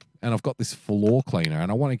Coke. And I've got this floor cleaner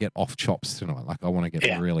and I want to get off chops tonight. Like I want to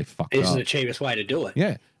get really fucked up. This is the cheapest way to do it.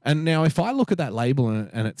 Yeah. And now if I look at that label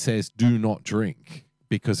and it says do not drink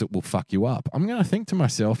because it will fuck you up, I'm going to think to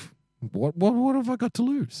myself, what have I got to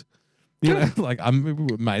lose? You know, like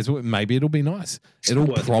maybe it'll be nice.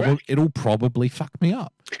 It'll probably fuck me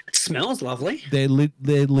up. It smells lovely.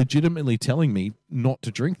 They're legitimately telling me not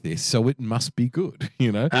to drink this, so it must be good.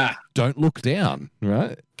 You know, don't look down,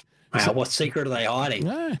 right? Wow, what secret are they hiding?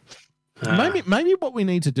 No. Maybe what we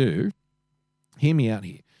need to do, hear me out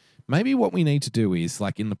here. Maybe what we need to do is,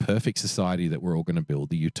 like in the perfect society that we're all going to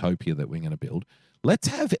build, the utopia that we're going to build, let's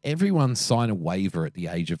have everyone sign a waiver at the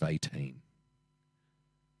age of 18.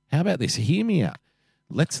 How about this? Hear me out.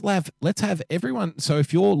 Let's have everyone. So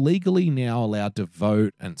if you're legally now allowed to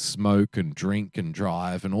vote and smoke and drink and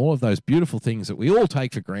drive and all of those beautiful things that we all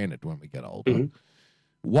take for granted when we get older,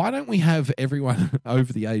 why don't we have everyone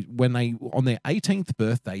over the age when they on their 18th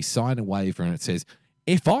birthday sign a waiver and it says,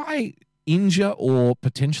 if I injure or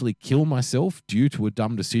potentially kill myself due to a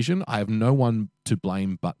dumb decision, I have no one to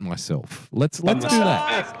blame but myself. Let's do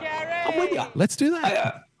that. I'm with you. Let's do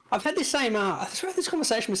that. I've had this same. I've had this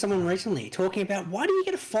conversation with someone recently talking about why do you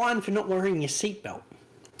get a fine for not wearing your seatbelt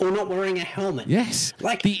or not wearing a helmet? Yes,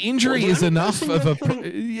 like the injury is enough of a.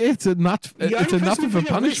 It's enough. It's enough of a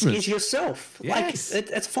punishment. Is yourself. Yes. Like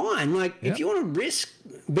it's fine. Like if you want to risk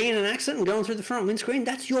being in an accident and going through the front windscreen,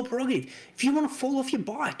 that's your prerogative. If you want to fall off your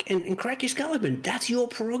bike and crack your skull open, that's your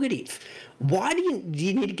prerogative. Why do you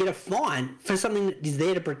need to get a fine for something that is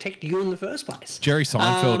there to protect you in the first place? Jerry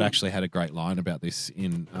Seinfeld actually had a great line about this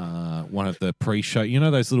in one of the pre-show. You know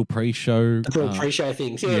those little pre-show, pre-show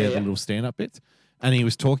things, the little stand-up bits. And he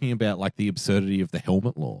was talking about like the absurdity of the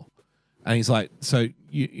helmet law, and he's like, so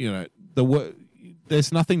you know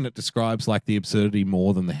there's nothing that describes like the absurdity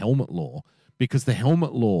more than the helmet law, because the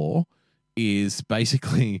helmet law is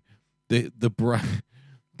basically the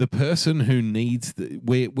person who needs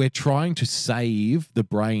we're trying to save the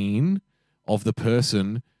brain of the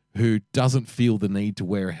person who doesn't feel the need to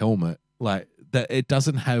wear a helmet, like that it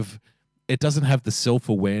doesn't have it doesn't have the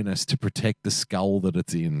self-awareness to protect the skull that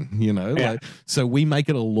it's in, like, so we make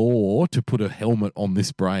it a law to put a helmet on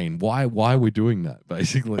this brain. Why are we doing that?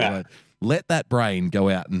 Basically, like, let that brain go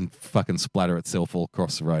out and fucking splatter itself all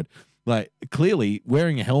across the road. Like, clearly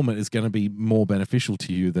wearing a helmet is going to be more beneficial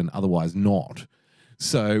to you than otherwise not.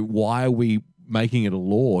 So why are we making it a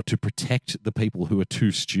law to protect the people who are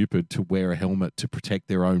too stupid to wear a helmet to protect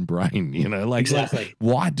their own brain? Exactly. Like,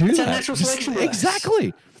 why do it's that? A natural selection works.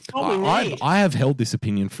 Exactly. I have held this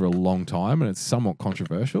opinion for a long time, and it's somewhat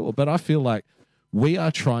controversial, but I feel like we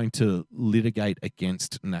are trying to litigate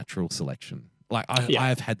against natural selection. Like, I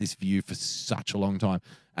have had this view for such a long time.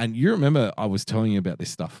 And you remember I was telling you about this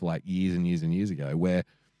stuff like years and years and years ago,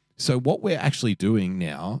 so what we're actually doing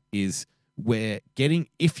now is we're getting,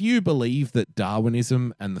 if you believe that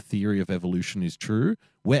Darwinism and the theory of evolution is true,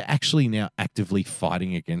 we're actually now actively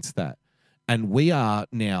fighting against that. And we are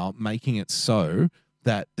now making it so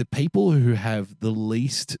that the people who have the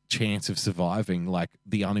least chance of surviving, like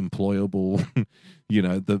the unemployable,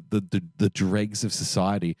 the dregs of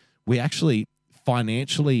society, we actually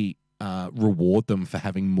financially reward them for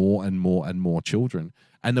having more and more and more children.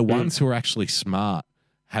 And the ones who are actually smart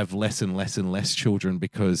have less and less and less children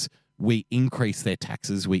because we increase their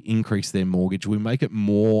taxes, we increase their mortgage, we make it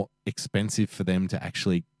more expensive for them to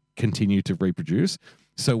actually continue to reproduce.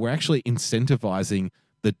 So we're actually incentivizing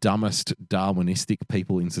the dumbest Darwinistic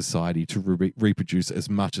people in society to reproduce as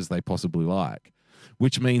much as they possibly like,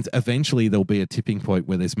 which means eventually there'll be a tipping point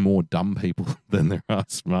where there's more dumb people than there are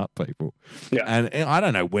smart people. Yeah. And I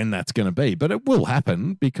don't know when that's going to be, but it will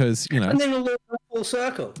happen because, And then it'll go full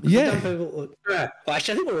circle. Yeah. The dumb people, well,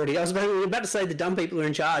 actually, I think I was about to say the dumb people are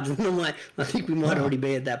in charge, and I'm like, I think we might already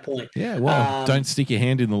be at that point. Yeah, well, don't stick your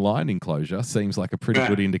hand in the line enclosure. Seems like a pretty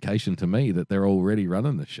good indication to me that they're already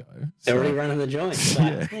running the show. They're already running the joint. So,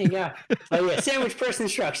 there you go. Oh, yeah, sandwich press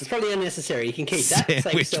instructions. Probably unnecessary. You can keep that.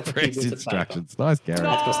 Sandwich press instructions. Nice, Gary.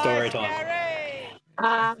 That's my story time.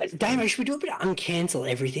 Damo, should we do a bit of uncancel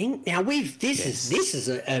everything? Now this is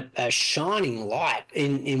a shining light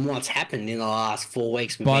in what's happened in the last 4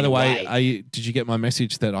 weeks. By the way, did you get my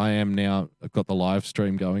message that I've got the live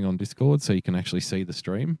stream going on Discord, so you can actually see the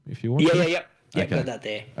stream if you want? Yeah, got that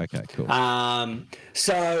there. Okay, cool.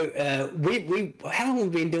 So we how long have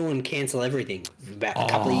we been doing cancel everything? About a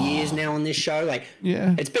couple of years now on this show. Like,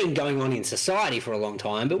 it's been going on in society for a long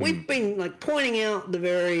time, but we've been like pointing out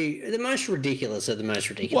the most ridiculous of the most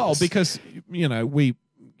ridiculous. Well, because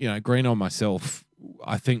Greeno and myself,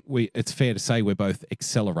 I think it's fair to say we're both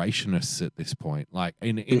accelerationists at this point. Like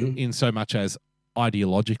in so much as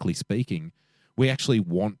ideologically speaking, we actually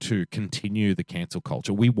want to continue the cancel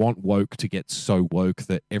culture. We want woke to get so woke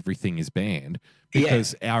that everything is banned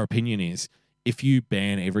because our opinion is if you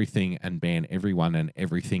ban everything and ban everyone and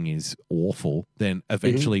everything is awful, then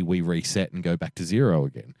eventually we reset and go back to zero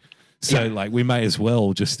again. So like we may as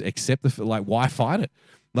well just accept why fight it?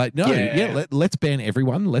 Like, no, let's ban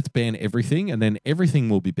everyone, let's ban everything, and then everything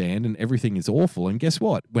will be banned and everything is awful. And guess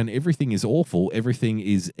what? When everything is awful, everything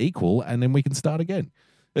is equal, and then we can start again.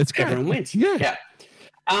 It's great. Everyone wins. Yeah.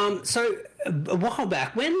 So a while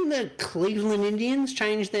back, when the Cleveland Indians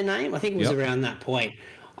changed their name, I think it was around that point.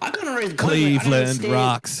 I kind of read Cleveland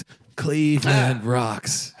rocks. Cleveland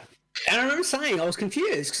rocks. And I remember saying I was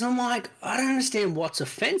confused because I'm like, I don't understand what's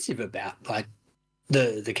offensive about like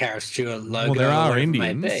the Kara Stewart logo. Well, there are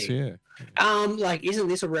Indians. Yeah. Isn't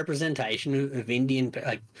this a representation of Indian,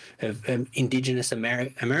 of indigenous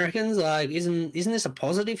Americans? Like, isn't this a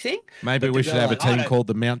positive thing? Maybe we should have a team called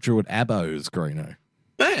the Mount Druitt Abos, Greeno.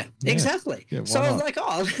 Yeah, exactly. Yeah, so I was like,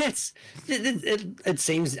 it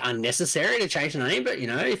seems unnecessary to change the name, but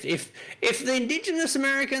if the indigenous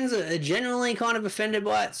Americans are generally kind of offended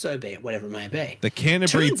by it, so be it, whatever it may be. The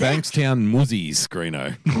Canterbury Bankstown Muzzies,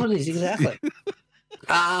 Greeno. Muzzies, exactly.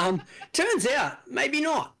 Turns out, maybe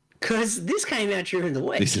not. Because this came out during the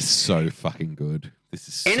week. This is so fucking good. This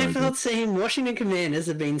is so NFL team Washington Commanders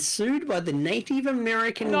have been sued by the Native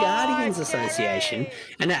American Guardians Association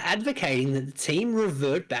and are advocating that the team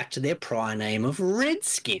revert back to their prior name of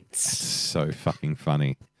Redskins. That's so fucking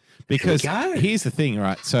funny. Because here's the thing,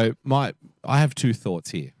 right? So I have two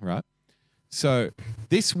thoughts here, right? So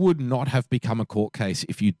this would not have become a court case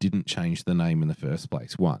if you didn't change the name in the first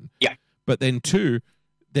place, one. Yeah. But then two,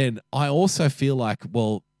 then I also feel like,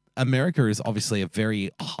 well, America is obviously a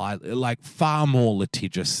very far more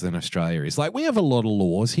litigious than Australia is. Like, we have a lot of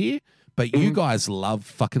laws here, but you guys love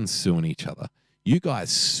fucking suing each other. You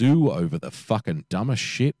guys sue over the fucking dumbest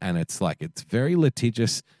shit, and it's very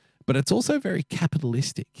litigious, but it's also very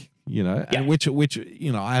capitalistic, and which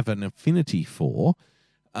I have an affinity for.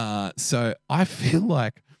 So I feel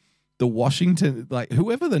like the Washington, like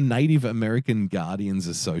whoever the Native American Guardians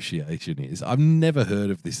Association is. I've never heard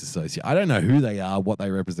of this association. I don't know who they are, what they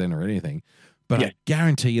represent, or anything. But I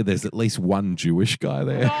guarantee you, there's at least one Jewish guy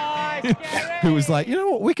there who was like, you know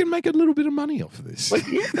what, we can make a little bit of money off of this.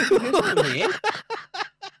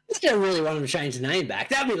 I still really want them to change the name back.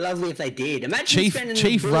 That'd be lovely if they did. Imagine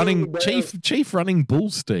Chief running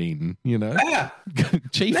Bullstein, you know,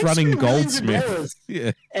 Chief running Goldsmith,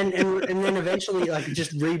 and then eventually like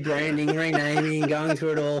just rebranding, renaming, going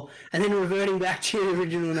through it all, and then reverting back to the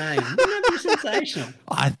original name. Wouldn't that be sensational?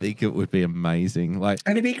 I think it would be amazing. Like,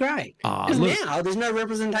 and it'd be great. Because now there's no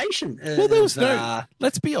representation. Well, there was no.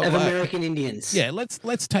 Let's be honest. Of American Indians. Yeah,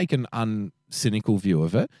 let's take an uncynical view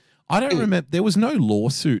of it. I don't remember. There was no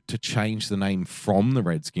lawsuit to change the name from the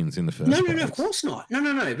Redskins in the first place. No, of course not.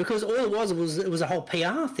 No, because all it was a whole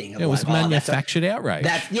PR thing. It was manufactured outrage.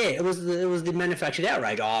 It was the manufactured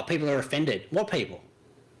outrage. Oh, people are offended. What people?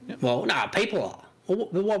 Yeah. Well, no, people are.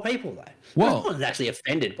 What people though? Well, no one's actually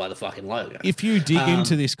offended by the fucking logo. If you dig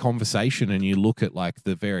into this conversation and you look at like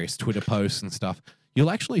the various Twitter posts and stuff, you'll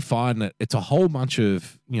actually find that it's a whole bunch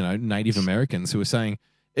of Native Americans who are saying,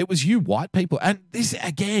 it was you white people. And this,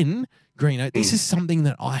 again, Greeno, this is something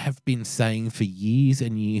that I have been saying for years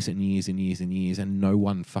and years and years and years and years, and no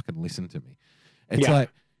one fucking listened to me. It's like,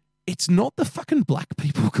 it's not the fucking black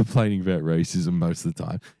people complaining about racism most of the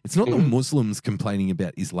time. It's not the Muslims complaining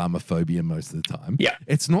about Islamophobia most of the time. Yeah.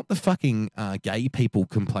 It's not the fucking gay people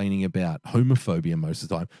complaining about homophobia most of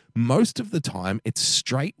the time. Most of the time, it's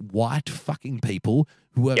straight white fucking people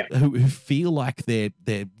who feel like they're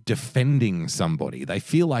defending somebody. They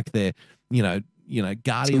feel like they're,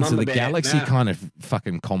 Guardians of the Galaxy kind of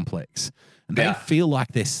fucking complex. And they feel like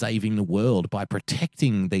they're saving the world by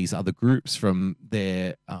protecting these other groups from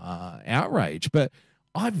their outrage. But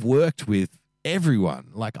I've worked with everyone.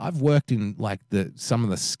 Like, I've worked in like some of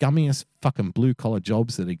the scummiest fucking blue collar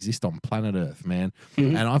jobs that exist on planet Earth, man.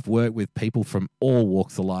 And I've worked with people from all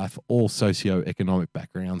walks of life, all socioeconomic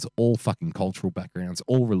backgrounds, all fucking cultural backgrounds,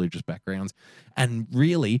 all religious backgrounds. And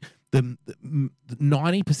really, the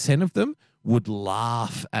 90% of them would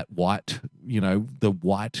laugh at the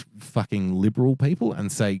white fucking liberal people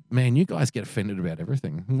and say, "Man, you guys get offended about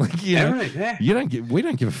everything. Like, we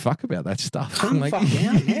don't give a fuck about that stuff. Calm like, fuck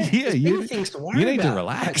down, you need to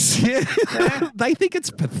relax. They think it's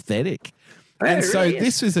pathetic." And so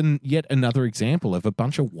this is yet another example of a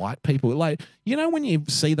bunch of white people. Like, when you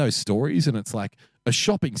see those stories and it's like a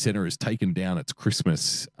shopping center has taken down its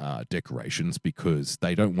Christmas decorations because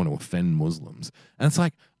they don't want to offend Muslims. And it's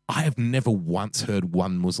like, I have never once heard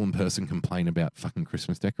one Muslim person complain about fucking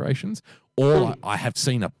Christmas decorations. Or I have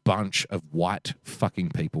seen a bunch of white fucking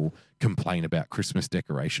people complain about Christmas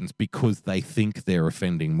decorations because they think they're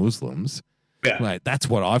offending Muslims. Yeah. Like, that's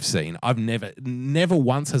what I've seen. I've never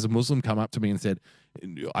once has a Muslim come up to me and said,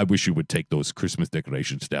 "I wish you would take those Christmas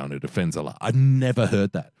decorations down. It offends Allah." I've never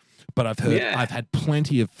heard that. But I've had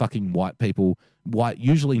plenty of fucking white people,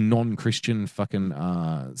 usually non-Christian fucking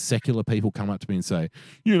secular people come up to me and say,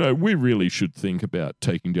 "We really should think about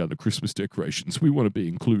taking down the Christmas decorations. We want to be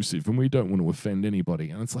inclusive and we don't want to offend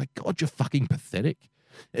anybody." And it's like, God, you're fucking pathetic.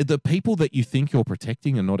 The people that you think you're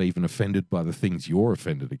protecting are not even offended by the things you're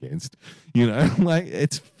offended against. Like,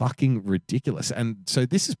 it's fucking ridiculous. And so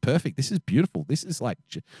this is perfect. This is beautiful. This is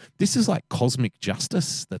like cosmic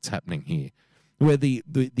justice that's happening here, where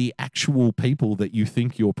the actual people that you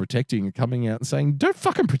think you're protecting are coming out and saying, "Don't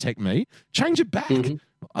fucking protect me. Change it back.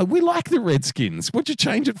 We like the Redskins. What'd you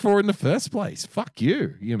change it for in the first place? Fuck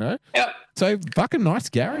you, Yep. So fucking nice,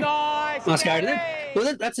 Gary. Nice, Gary.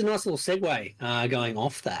 Well, that's a nice little segue going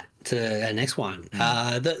off that to our next one.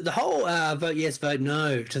 The whole vote yes, vote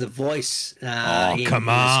no to the Voice.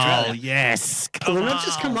 Kamal, yes. Well, not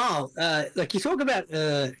just Kamal. Like, you talk about,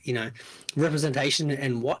 representation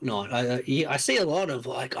and whatnot. I see a lot of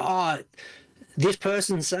like, this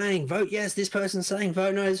person's saying vote yes, this person's saying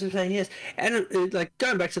vote no, this person's saying yes, and like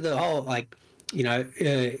going back to the whole like, who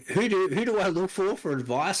do I look for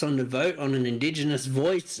advice on the vote on an Indigenous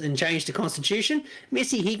voice and change the Constitution?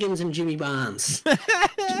 Missy Higgins and Jimmy Barnes.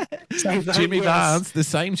 Jimmy Barnes, the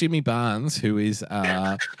same Jimmy Barnes who's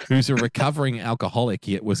a recovering alcoholic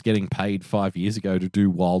yet was getting paid 5 years ago to do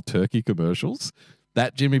wild turkey commercials.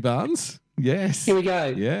 That Jimmy Barnes. Yes. Here we go.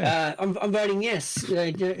 Yeah. I'm voting yes.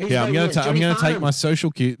 I'm going to take my social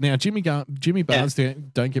cue now. Jimmy Barnes.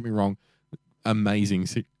 Don't get me wrong. Amazing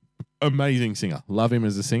singer. Love him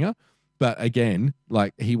as a singer. But again,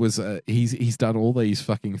 like, he was, he's done all these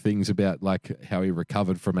fucking things about like how he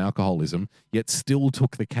recovered from alcoholism, yet still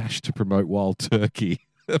took the cash to promote wild turkey.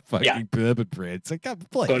 fucking bourbon brand. So come,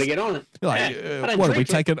 please. Got to get on it. Like, Yeah, I don't what are we drink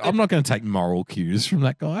it. taking? I'm not going to take moral cues from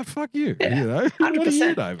that guy. Fuck you. Yeah, You know, what do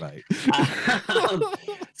you 100%. know, mate?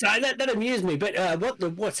 So that amused me. But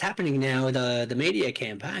what's happening now with the media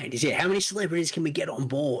campaign is, how many celebrities can we get on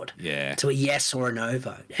board to a yes or a no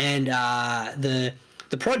vote? And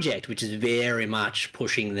the project, which is very much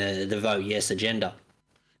pushing the vote yes agenda.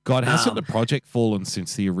 God, hasn't the project fallen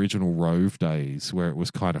since the original Rove days where it was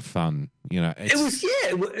kind of fun? You know, It was,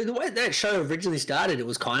 the way that show originally started, it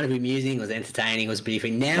was kind of amusing, it was entertaining, it was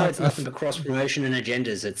beefing. Now it's nothing but cross promotion and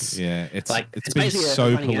agendas. It's it's been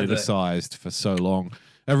so politicized for so long.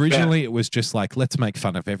 Originally, it was just like, let's make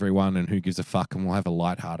fun of everyone and who gives a fuck, and we'll have a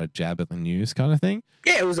lighthearted jab at the news kind of thing.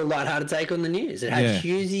 Yeah, it was a lighthearted take on the news. It had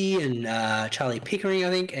Husey and Charlie Pickering,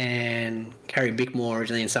 I think, and Carrie Bickmore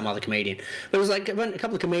originally, and some other comedian. But it was like a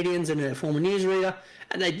couple of comedians and a former newsreader,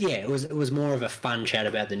 and it was more of a fun chat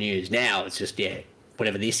about the news. Now it's just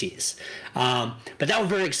whatever this is. But they were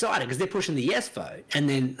very excited because they're pushing the yes vote, and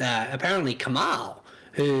then apparently Kamal,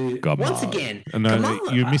 who once again, no,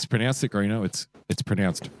 you mispronounced it, Greeno. It's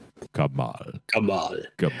pronounced Kamal.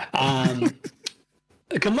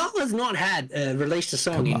 Kamal has not had released a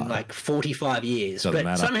song in like 45 years, Doesn't but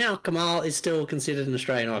matter. somehow Kamal is still considered an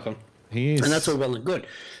Australian icon. He is, and that's all well and good.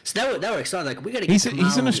 So they were excited. Like, we got to get he's Kamal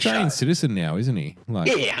an on Australian the show. citizen now, isn't he?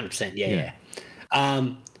 Like, 100%. Yeah.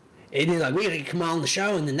 And he's like, we got to get Kamal on the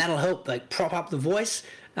show, and then that'll help like prop up the voice,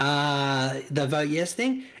 the vote yes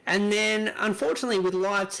thing. And then, unfortunately, with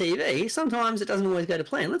live TV, sometimes it doesn't always go to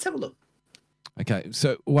plan. Let's have a look. Okay,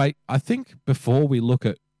 so wait, I think before we look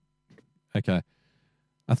at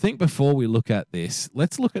this,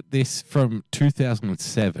 let's look at this from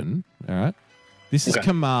 2007, all right? This is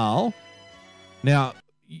Kamal. Now,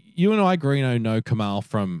 you and I, Greeno, know Kamal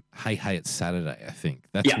from Hey Hey It's Saturday, I think.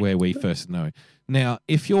 That's where we first know him. Now,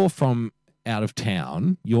 if you're from out of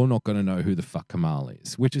town, you're not going to know who the fuck Kamal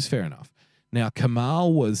is, which is fair enough. Now,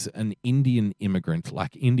 Kamal was an Indian immigrant,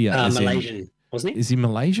 like India. Malaysian, wasn't he? Is he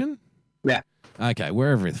Malaysian? Yeah. Okay,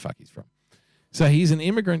 wherever the fuck he's from. So he's an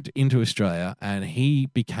immigrant into Australia, and he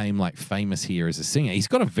became like famous here as a singer. He's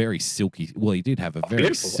got a very silky, well, he did have a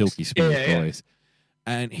very silky smooth voice.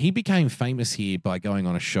 And he became famous here by going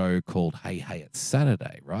on a show called Hey Hey It's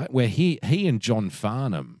Saturday, right? Where he and John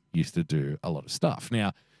Farnham used to do a lot of stuff.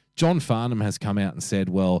 Now, John Farnham has come out and said,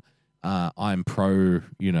 well, I'm pro,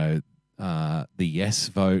 the yes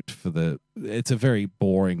vote for it's a very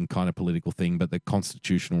boring kind of political thing, but the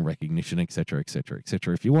constitutional recognition, et cetera, et cetera, et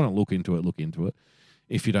cetera. If you want to look into it, look into it.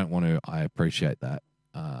 If you don't want to, I appreciate that.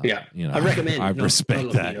 I recommend. I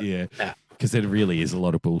respect that. Yeah. Because there really is a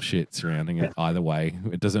lot of bullshit surrounding it either way.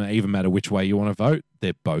 It doesn't even matter which way you want to vote.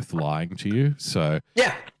 They're both lying to you. So,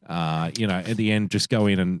 at the end, just go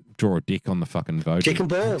in and draw a dick on the fucking vote. Dick and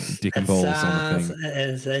balls. Dick and balls on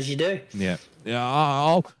the thing. As you do. Yeah.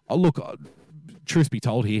 I'll look, truth be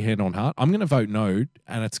told here, hand on heart, I'm going to vote no,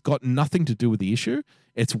 and it's got nothing to do with the issue.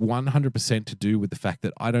 It's 100% to do with the fact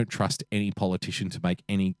that I don't trust any politician to make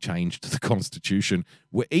any change to the Constitution.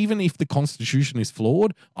 Even if the Constitution is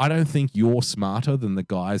flawed, I don't think you're smarter than the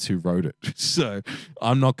guys who wrote it. So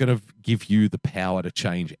I'm not going to give you the power to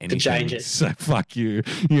change anything. To change it. So fuck you.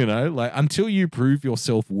 Until you prove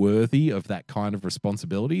yourself worthy of that kind of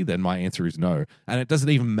responsibility, then my answer is no. And it doesn't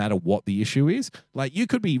even matter what the issue is. Like, you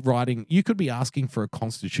could be asking for a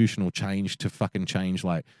constitutional change to fucking change,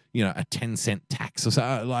 like, a 10-cent tax or something.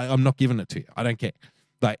 Like, I'm not giving it to you. I don't care.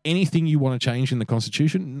 Like, anything you want to change in the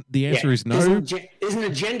Constitution, the answer is no. There's an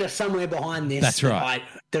agenda somewhere behind this. That's right.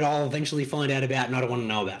 That I'll eventually find out about and I don't want to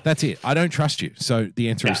know about. That's it. I don't trust you. So the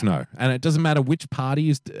answer is no. And it doesn't matter which party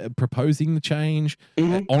is proposing the change.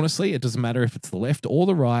 Honestly, it doesn't matter if it's the left or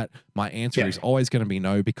the right. My answer is always going to be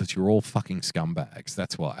no, because you're all fucking scumbags.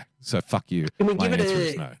 That's why. So fuck you. My answer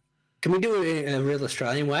is no. Can we do it in a real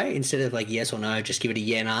Australian way? Instead of like yes or no, just give it a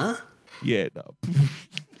yeah, nah? Yeah, no.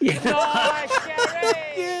 Yeah,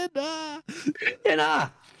 nah.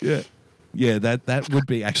 Yeah, that would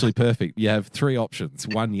be actually perfect. You have 3 options.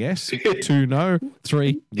 1, yes. 2, no.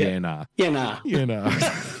 3, yeah, nah. Yeah, nah. Yeah, nah.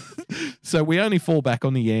 So we only fall back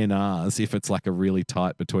on the yeah, nahs if it's like a really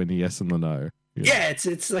tight between the yes and the no. Yeah,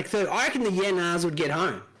 it's like I reckon the yeah, nahs would get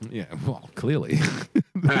home. Yeah, well, clearly.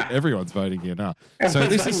 Everyone's voting yeah, nah. So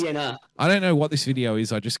this is, I don't know what this video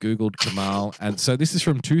is. I just Googled Kamal. And so this is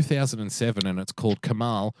from 2007, and it's called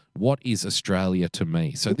Kamal, What is Australia to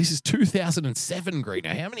Me? So this is 2007,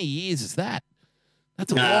 Greeno. How many years is that?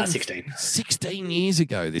 That's a long 16. 16 years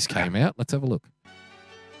ago this came out. Let's have a look.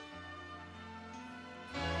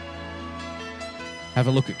 Have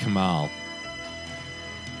a look at Kamal.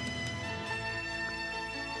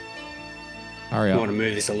 Hurry I up. want to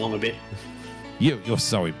move this along a bit. You're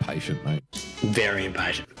so impatient, mate. Very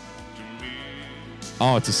impatient.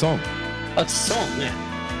 Oh, it's a song. Oh, it's a song, yeah.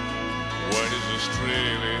 What is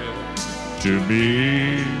Australia to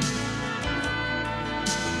me?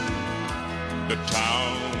 The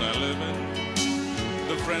town I live in,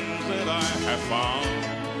 the friends that I have found,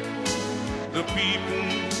 the people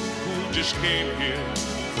who just came here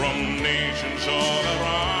from nations all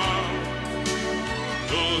around.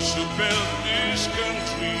 Those who built this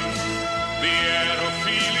country, the air of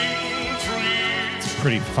feeling free. It's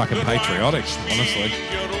pretty fucking patriotic, honestly.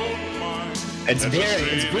 It's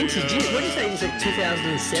vintage. What did you say? It's like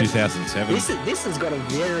 2007? 2007. This has got a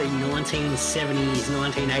very 1970s,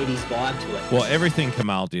 1980s vibe to it. Well, everything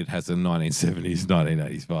Kamal did has a 1970s,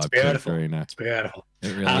 1980s vibe. It's beautiful. It's beautiful.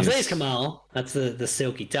 It really So is. there's Kamal. That's the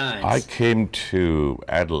silky tones. I came to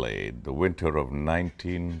Adelaide the winter of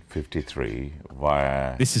 1953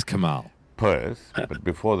 via This is Kamal. Perth, but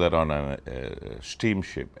before that on a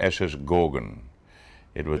steamship, SS Gorgon.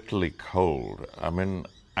 It was really cold. I mean,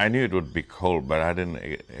 I knew it would be cold, but I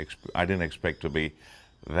didn't expect to be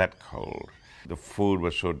that cold. The food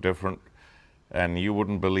was so different, and you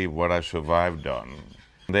wouldn't believe what I survived on.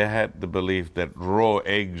 They had the belief that raw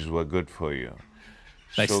eggs were good for you.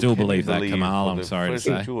 They So still can you believe that, Kamal, for I'm the sorry to first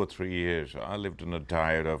say. 2 or 3 years, I lived on a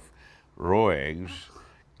diet of raw eggs,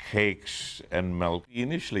 cakes, and milk.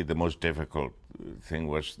 Initially, the most difficult thing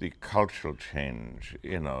was the cultural change,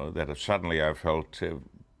 that suddenly I felt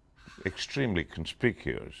extremely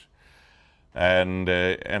conspicuous. And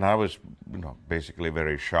I was, basically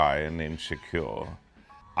very shy and insecure.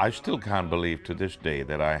 I still can't believe to this day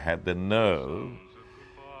that I had the nerve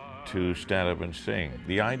to stand up and sing.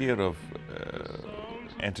 The idea of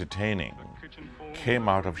entertaining came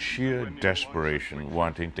out of sheer desperation,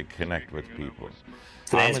 wanting to connect with people.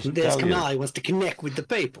 So there's Kamal. He wants to connect with the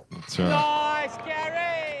people. That's right. Nice,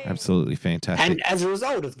 Gary! Absolutely fantastic. And as a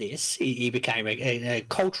result of this, he became a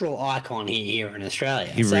cultural icon here in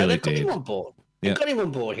Australia. He so really they've got did. him on board. They've got him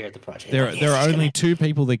on board here at the project. There Yes, are he's only gonna- two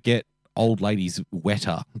people that get old ladies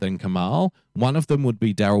wetter than Kamal. One of them would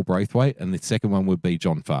be Daryl Braithwaite, and the second one would be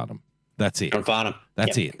John Farnham. That's it. John Farnham.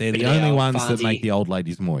 That's Yep. it. They're the Bit of only old ones that Farnsy. make the old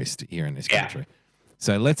ladies moist here in this Yeah. country.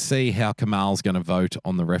 So let's see how Kamal's going to vote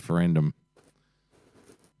on the referendum.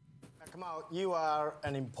 Kamal, you are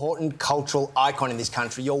an important cultural icon in this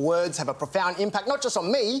country. Your words have a profound impact, not just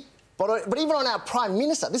on me, but even on our Prime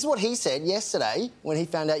Minister. This is what he said yesterday when he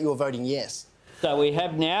found out you were voting yes. So we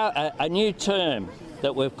have now a new term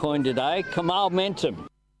that we've coined today, Kamal-mentum.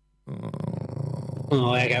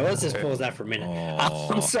 Oh, okay. Let's just pause that for a minute.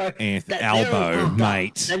 So elbow,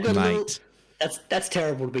 mate. They've got a little, Mate. that's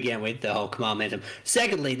terrible to begin with, the whole Kamal momentum.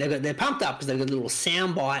 Secondly, they're pumped up because they've got a little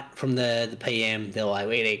soundbite from the PM. They're like,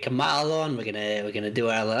 we're gonna get Kamal on. We're gonna do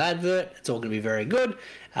our little advert. It's all gonna be very good.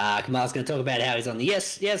 Kamal's gonna talk about how he's on the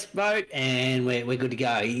yes vote, and we're good to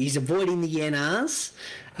go. He's avoiding the NRs,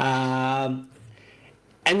 and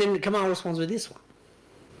then Kamal responds with this one.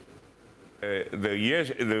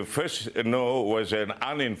 The first no was an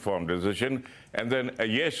uninformed decision, and then a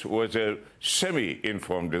yes was a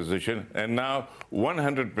semi-informed decision, and now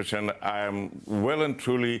 100% I am well and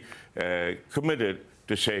truly committed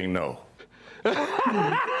to saying no.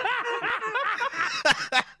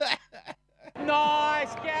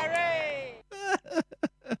 Nice, Gary!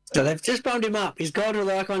 So they've just bumped him up. He's got to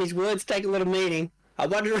like on his words, take a little meaning. I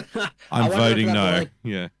wonder. I'm voting no.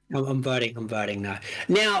 Yeah. I'm voting no.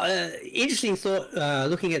 Now, interesting thought.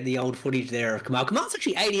 Looking at the old footage there of Kamal. Kamal's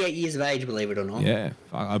actually 88 years of age, believe it or not. Yeah,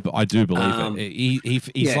 I do believe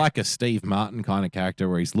it. He's like a Steve Martin kind of character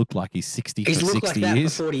where he's looked like he's 60 He's for looked 60 like that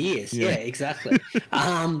years. for 40 years. Yeah, exactly.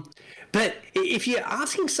 But if you're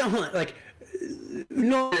asking someone like,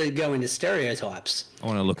 not to go into stereotypes. I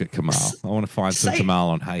want to look at Kamal. I want to find some Kamal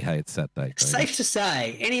on Hey Hey It's Saturday. Safe to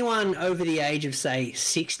say, anyone over the age of say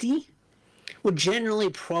 60 would generally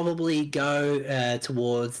probably go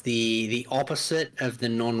towards the opposite of the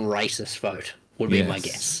non-racist vote. Would be my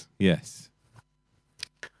guess. Yes.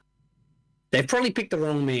 They've probably picked the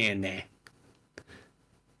wrong man there.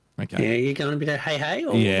 Okay. Yeah, you going a bit of Hey Hey?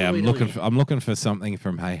 Or Yeah, what are we doing I'm looking for something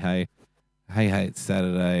from Hey Hey. Hey Hey It's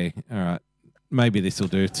Saturday. All right. Maybe this will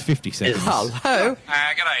do. It's 50 seconds. Hello.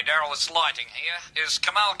 G'day, Daryl. It's Lighting here. Is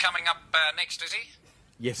Kamal coming up next, is he?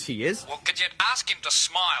 Yes, he is. Well, could you ask him to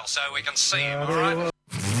smile so we can see him, all right?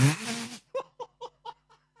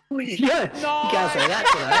 Yeah, you can't say that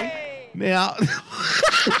today. Now,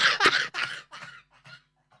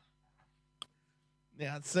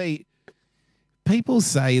 see, people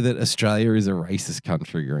say that Australia is a racist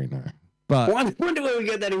country, Greeno. But I wonder where we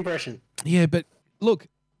get that impression. yeah, but look,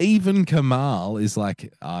 even Kamal is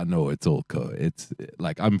like, no, it's all cool. It's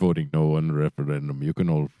like, I'm voting no on referendum. You can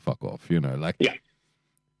all fuck off, like,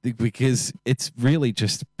 because it's really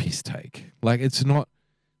just a piss take. Like, it's not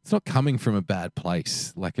coming from a bad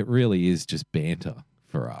place. Like, it really is just banter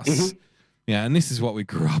for us. Mm-hmm. Yeah, and this is what we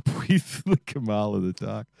grew up with, the Kamal of the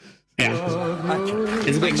Dark.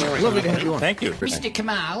 It's a big story. Lovely to have you on. Thank you. Mr.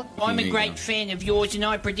 Kamal, I'm a great fan of yours and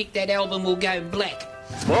I predict that album will go black.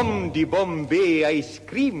 Bom de Bombay ice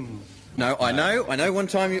cream. No, I know. One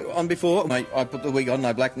time on before, I put the wig on,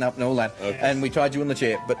 I blackened up and all that, and we tried you on the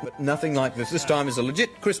chair, but nothing like this. This time is a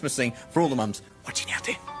legit Christmas thing for all the mums watching out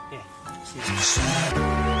there.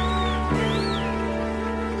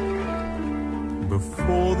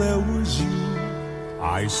 Before there was you,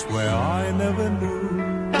 I swear I never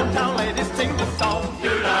knew. Downtown ladies sing the song.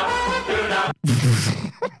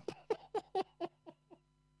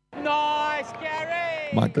 Nice,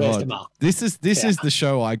 Gary. My God, this is the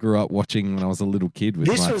show I grew up watching when I was a little kid with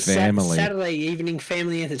my family. Saturday evening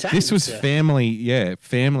family entertainment. This was family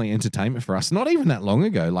entertainment for us. Not even that long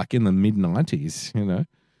ago, like in the mid-90s,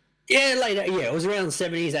 Yeah, later. Yeah, it was around the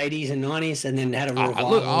 70s, 80s, and 90s, and then had a revival.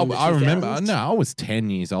 Look, I remember. No, I was 10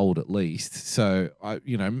 years old at least. So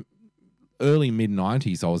early mid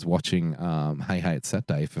 90s, I was watching Hey Hey It's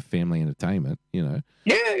Saturday for family entertainment. Yeah.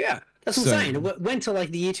 That's what I'm saying. It went to like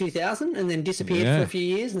the year 2000 and then disappeared for a few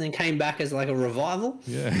years and then came back as like a revival.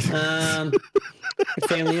 Yeah.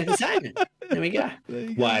 Family entertainment. There we go.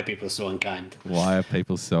 Why are people so unkind? Why are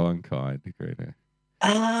people so unkind, Greeno?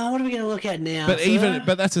 What are we going to look at now?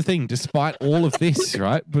 But that's the thing. Despite all of this,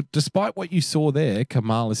 right? But despite what you saw there,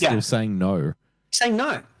 Kamal is still saying no. Saying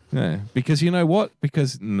no. Yeah, because you know what?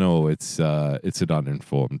 Because no, it's an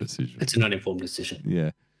uninformed decision. It's an uninformed decision. Yeah.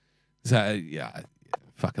 So yeah,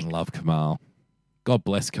 fucking love Kamal. God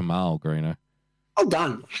bless Kamal, Greeno. Well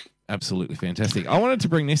done. Absolutely fantastic. I wanted to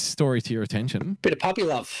bring this story to your attention. Bit of puppy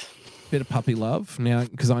love. Now,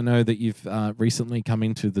 because I know that you've recently come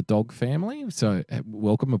into the dog family, so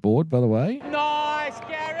welcome aboard, by the way. Nice,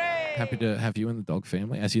 Gary. Happy to have you in the dog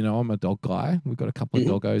family. As you know, I'm a dog guy. We've got a couple of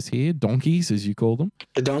doggos here, donkeys, as you call them.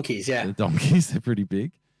 The donkeys, yeah. The donkeys, they're pretty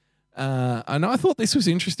big. And I thought this was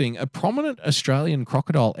interesting. A prominent Australian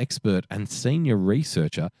crocodile expert and senior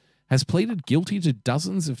researcher has pleaded guilty to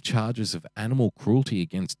dozens of charges of animal cruelty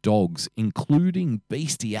against dogs, including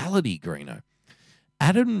bestiality, Greeno.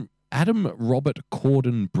 Adam Robert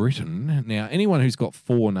Corden Britton. Now, anyone who's got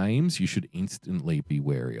 4 names, you should instantly be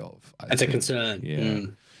wary of. That's a concern. Yeah.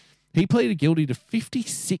 He pleaded guilty to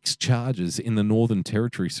 56 charges in the Northern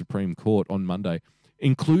Territory Supreme Court on Monday,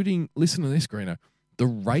 including, listen to this, Greeno, the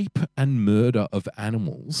rape and murder of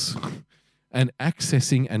animals and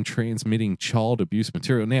accessing and transmitting child abuse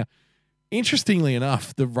material. Now, interestingly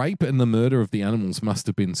enough, the rape and the murder of the animals must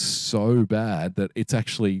have been so bad that it's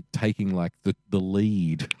actually taking like the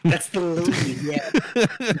lead. That's the lead, yeah.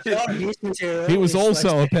 Child abuse material. He was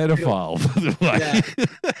also a pedophile, by the way.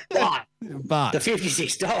 But the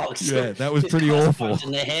 56 dogs. Yeah, that was pretty awful.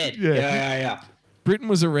 In their head. Yeah. Yeah. Britain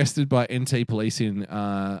was arrested by NT police in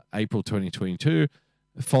April 2022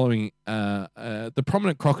 following the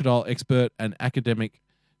prominent crocodile expert and academic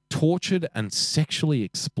tortured and sexually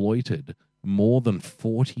exploited more than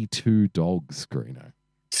 42 dogs, Greeno.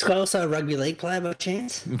 Is he also a rugby league player by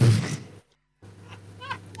chance?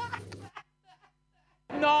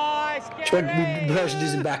 Nice, Gary. We should do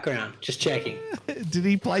some background. Just checking. Did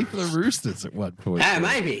he play for the Roosters at one point?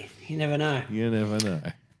 Maybe. You never know. You never know.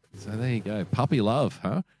 So there you go. Puppy love,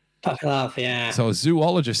 huh? Puppy love, yeah. So a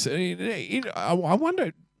zoologist. I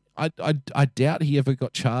wonder. I doubt he ever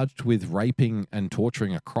got charged with raping and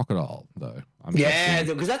torturing a crocodile, though.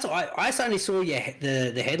 Because that's what I only saw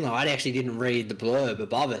the headline. I actually didn't read the blurb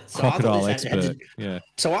above it. So crocodile I thought expert. Yeah.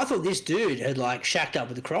 So I thought this dude had like shacked up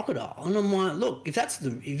with a crocodile, and I'm like, look,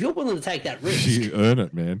 if you're willing to take that risk, you earn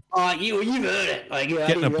it, man. You've earned it. Like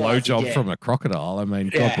getting a blowjob from a crocodile. I mean,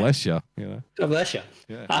 God bless you. God bless you.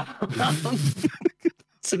 Yeah.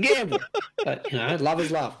 It's a gamble, but love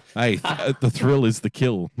is love. Hey, the thrill is the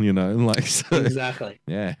kill. Like so, exactly.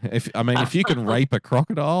 Yeah, if you can rape a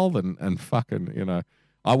crocodile and fucking,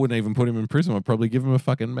 I wouldn't even put him in prison. I'd probably give him a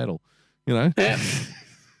fucking medal. Yeah.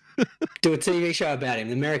 Do a TV show about him.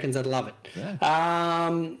 The Americans would love it. Yeah.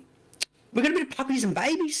 We've got a bit of puppies and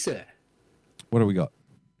babies, sir. What do we got?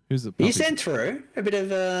 Who's the? You sent through a bit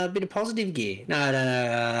of positive gear. No,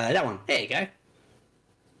 that one. There you go.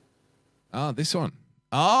 Oh, this one.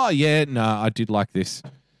 Oh, yeah. No, I did like this.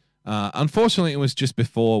 Unfortunately, it was just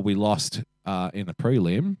before we lost in a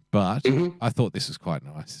prelim, but I thought this was quite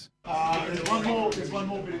nice. There's one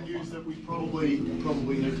more bit of news that we probably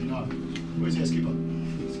need to know. Where's our skipper?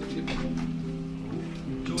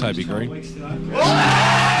 Toby Green. Weeks today.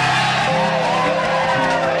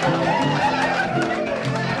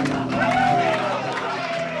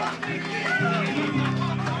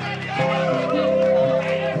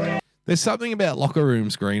 There's something about locker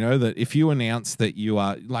rooms, Greeno, that if you announce that you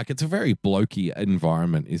are like, it's a very blokey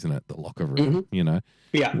environment, isn't it? The locker room, you know,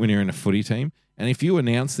 when you're in a footy team, and if you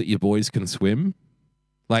announce that your boys can swim,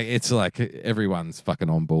 like it's like everyone's fucking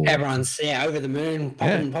on board. Everyone's over the moon,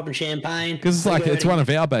 popping champagne. Because it's like it's one of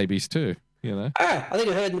our babies too, you know. Oh, I think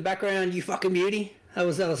I heard in the background, "You fucking beauty." That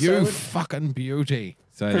was you solid. fucking beauty.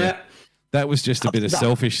 So that was just a bit of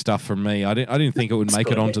selfish stuff from me. I didn't think it would make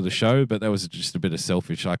it onto the show, but that was just a bit of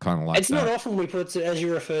selfish. I kind of like. It's not often we put, as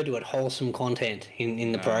you referred to it, wholesome content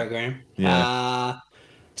in the program. Yeah.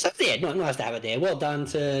 So yeah, nice to have it there. Well done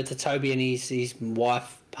to Toby and his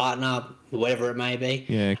wife, partner, whatever it may be.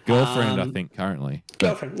 Yeah, girlfriend, I think currently.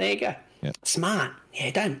 Girlfriend. There you go. Yep. Smart.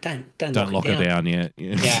 Yeah, don't lock her down yet.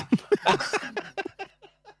 Yeah.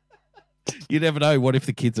 You never know. What if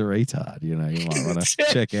the kid's a retard? You know, you might want to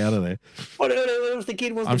check out of there. What if the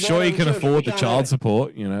kid wants I'm to sure buy you them can children? afford We the can't child have it.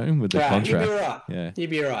 support, you know, with the contract. You'll be all right. Yeah. You'll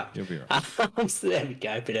be all right. You'll be all right. So there we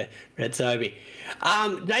go, bit of Toby.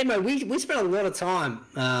 Damo, we spent a lot of time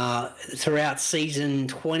throughout season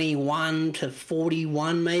 21 to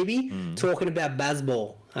 41 maybe talking about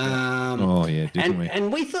baseball. Didn't we?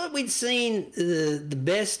 And we thought we'd seen the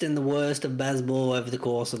best and the worst of baseball over the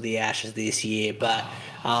course of the Ashes this year, but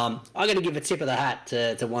I got to give a tip of the hat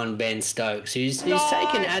to one Ben Stokes, who's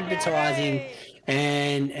taken advertising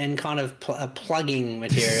and kind of plugging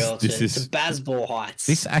material to baseball heights.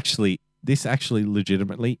 This actually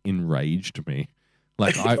legitimately enraged me.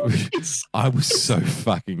 Like I was so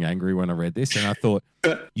fucking angry when I read this, and I thought,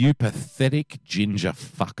 you pathetic ginger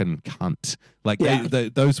fucking cunt. Like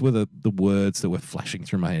those were the words that were flashing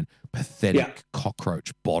through my head. Pathetic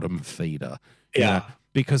cockroach bottom feeder. You know,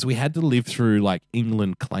 because we had to live through like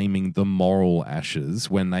England claiming the moral Ashes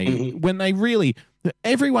when they really,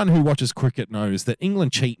 everyone who watches cricket knows that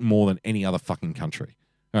England cheat more than any other fucking country.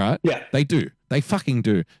 All right? Yeah. They do. They fucking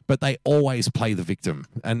do. But they always play the victim,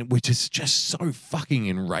 and which is just so fucking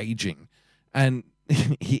enraging. And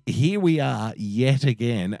here we are yet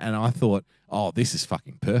again, and I thought, oh, this is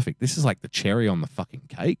fucking perfect. This is like the cherry on the fucking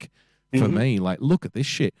cake for me. Like, look at this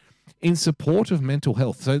shit. In support of mental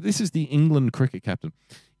health. So this is the England cricket captain.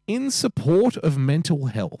 In support of mental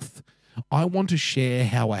health, I want to share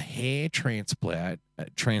how a hair transplant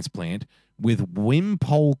with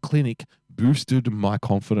Wimpole Clinic boosted my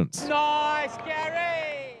confidence. Nice,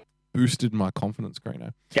 Gary! Boosted my confidence,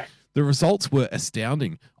 Greeno. Yeah. The results were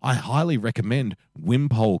astounding. I highly recommend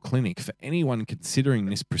Wimpole Clinic for anyone considering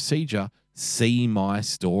this procedure. See my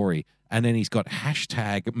story. And then he's got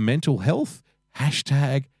hashtag mental health,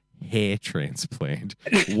 hashtag hair transplant.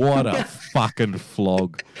 What a fucking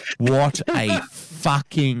flog. What a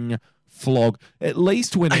fucking flog. At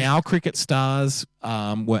least when our cricket stars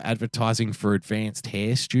were advertising for Advanced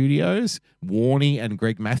Hair Studios, Warney and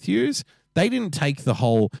Greg Matthews, they didn't take the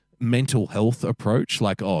whole mental health approach,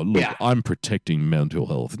 like, oh, look, I'm protecting mental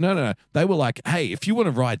health. No. They were like, hey, if you want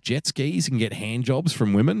to ride jet skis and get hand jobs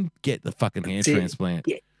from women, get the fucking hair transplant.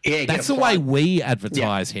 Yeah, that's the way we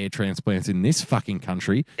advertise hair transplants in this fucking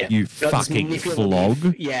country. You fucking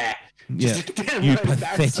flog. Yeah. You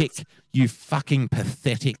pathetic, you fucking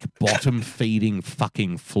pathetic bottom feeding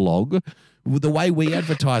fucking flog. The way we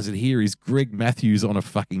advertise it here is Greg Matthews on a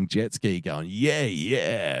fucking jet ski going,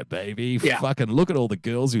 yeah, baby. Fucking look at all the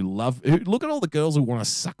girls who look at all the girls who want to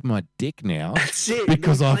suck my dick now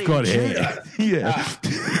because I've got hair.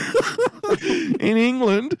 In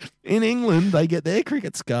England, they get their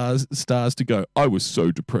cricket stars to go, I was so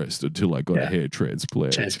depressed until I got a hair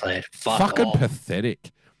transplant. Fucking pathetic.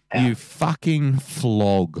 You fucking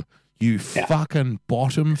flog. You fucking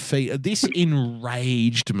bottom feed. This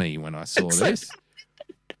enraged me when I saw this.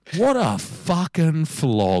 What a fucking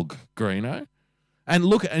flog, Greeno. And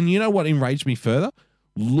look, and you know what enraged me further?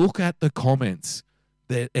 Look at the comments.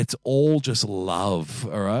 It's all just love,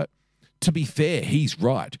 all right? To be fair, he's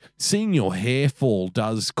right. Seeing your hair fall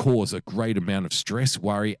does cause a great amount of stress,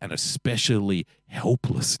 worry, and especially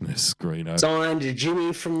helplessness, Greeno. Signed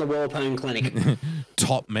Jimmy from the Warpone Clinic.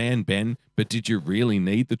 Top man, Ben, but did you really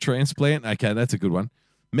need the transplant? Okay, that's a good one.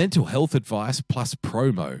 Mental health advice plus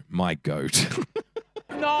promo, my goat.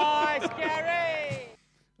 Nice, Gary!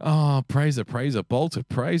 Oh, praiser, bolter,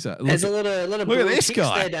 praiser. There's a little look at this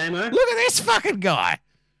guy. There, Damo. Look at this fucking guy.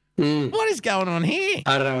 What is going on here?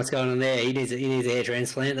 I don't know what's going on there. He needs a hair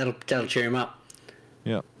transplant. That'll cheer him up.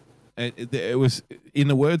 Yeah. It was, in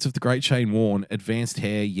the words of the great Shane Warne, advanced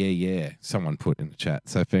hair, yeah. Someone put in the chat.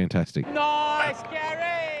 So fantastic. Nice,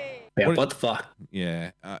 Gary! Yeah, what the fuck?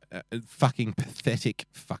 Yeah, fucking pathetic.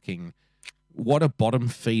 Fucking what a bottom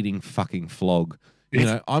feeding fucking flog. You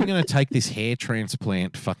know, I'm going to take this hair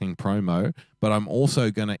transplant fucking promo, but I'm also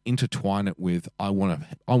going to intertwine it with I want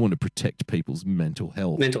to protect people's mental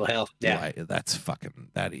health. Mental health, yeah. Like,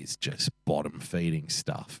 that is just bottom feeding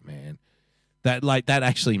stuff, man. That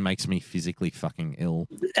actually makes me physically fucking ill.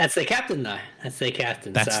 That's their captain, though. That's their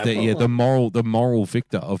captain. That's so, the moral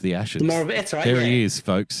victor of the Ashes. That's right. There he is,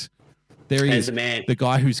 folks. There he is. The man. The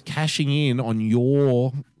guy who's cashing in on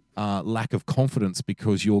your lack of confidence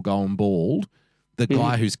because you're going bald. The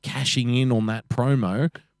guy who's cashing in on that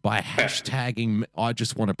promo by hashtagging, I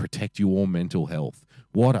just want to protect your mental health.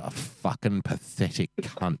 What a fucking pathetic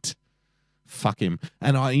cunt. Fuck him.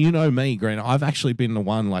 And you know me, Green, I've actually been the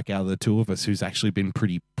one, like out of the two of us, who's actually been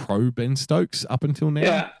pretty pro Ben Stokes up until now.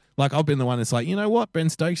 Yeah. Like I've been the one that's like, you know what, Ben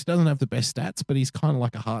Stokes doesn't have the best stats, but he's kind of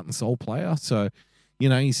like a heart and soul player. So, you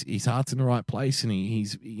know, his heart's in the right place, and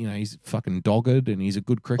he's fucking dogged, and he's a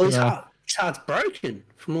good cricketer. Well, his heart's broken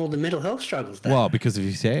from all the mental health struggles. Well, because of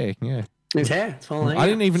his hair, yeah. His hair. It's falling I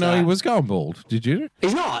didn't even know he was going bald. Did you?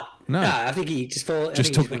 He's not. No. I think he just took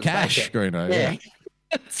the cash, Greeno. Yeah.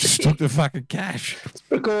 Just took the fucking cash. It's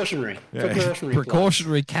precautionary. Yeah.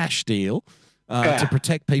 Precautionary cash deal to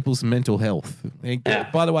protect people's mental health.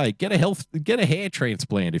 By the way, get a hair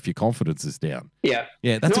transplant if your confidence is down. Yeah.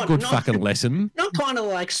 Yeah, that's a good fucking lesson. Not kind of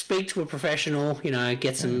like speak to a professional, you know,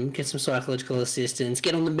 get some psychological assistance,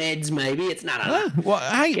 get on the meds maybe. It's no. Well,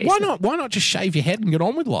 hey, why not just shave your head and get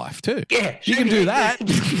on with life too? Yeah. You can do that.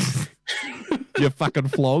 You fucking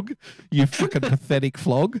flog. You fucking pathetic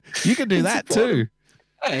flog. You can do that too.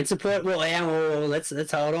 Hey, it's important. Well, let's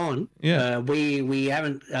hold on. Yeah, we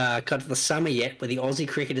haven't got to the summer yet, where the Aussie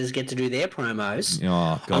cricketers get to do their promos.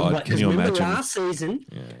 Oh God, can you imagine? Last season,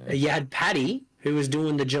 you had Paddy, who was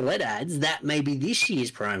doing the Gillette ads. That may be this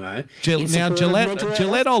year's promo.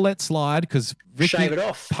 Gillette, I'll let slide because shave it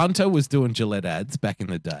off. Punter was doing Gillette ads back in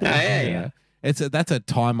the day. Yeah. That's a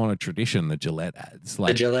time-honoured tradition, the Gillette ads.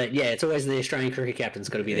 The Gillette, yeah, it's always the Australian cricket captain's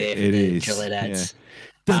got to be there for the Gillette ads. Yeah.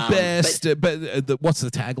 The best, but what's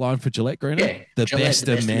the tagline for Gillette, Greeno? Yeah, the Gillette, best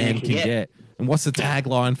a man can get. And what's the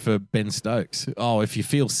tagline for Ben Stokes? Oh, if you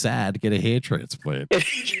feel sad, get a hair transplant.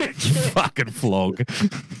 Fucking flog.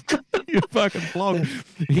 You fucking flog.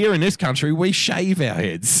 Here in this country, we shave our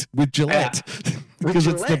heads with Gillette because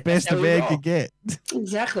it's the best a man can get.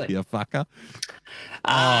 Exactly. You fucker.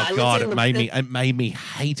 Oh God, it made me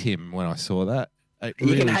hate him when I saw that.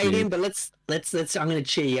 You can hate him, but let's. I'm going to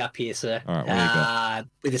cheer you up here, sir. All right, what do you got?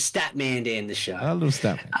 With a stat man to end the show. A little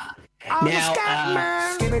stat man. Now,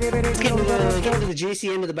 let's get into the juicy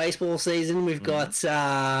end of the baseball season. We've got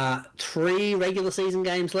 3 regular season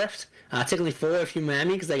games left. Technically 4 if you're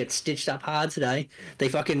Miami, because they got stitched up hard today. They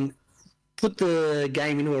fucking put the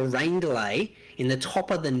game into a rain delay in the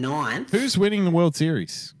top of the 9th. Who's winning the World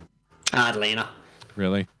Series? Atlanta.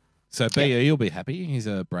 Really? So he'll be happy. He's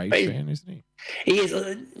a Braves fan, isn't he? He is.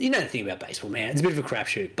 You know the thing about baseball, man. It's a bit of a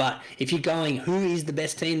crapshoot. But if you're going, who is the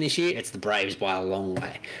best team this year? It's the Braves by a long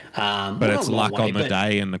way. But it's luck on the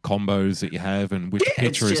day and the combos that you have, and which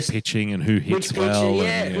pitcher is pitching and who hits well.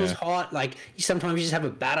 Who's hot. Like sometimes you just have a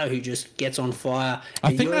batter who just gets on fire.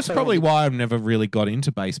 I think that's probably why I've never really got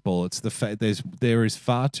into baseball. It's the fact there is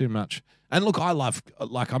far too much. And look, I'm an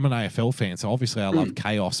AFL fan, so obviously I love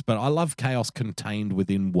chaos, but I love chaos contained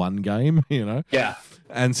within one game, you know? Yeah.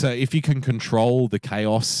 And so if you can control the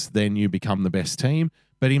chaos, then you become the best team.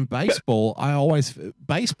 But in baseball,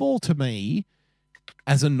 baseball to me,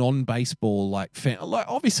 as a non-baseball fan,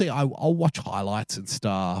 obviously I'll watch highlights and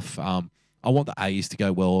stuff. I want the A's to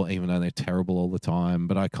go well, even though they're terrible all the time.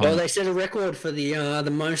 But they set a record for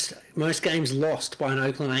the most games lost by an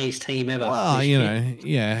Oakland A's team ever. Well,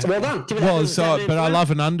 yeah. So well done. But I love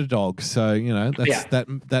an underdog, so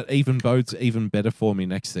that even bodes even better for me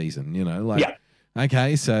next season.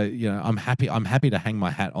 Okay, so I'm happy to hang my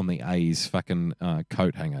hat on the A's fucking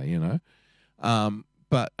coat hanger.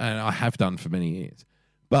 But I have done for many years.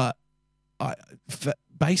 But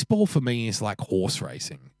baseball for me is like horse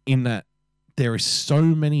racing in that. There are so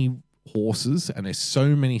many horses and there's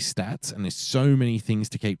so many stats and there's so many things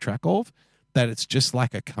to keep track of that it's just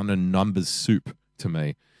like a kind of numbers soup to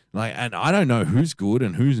me. And I don't know who's good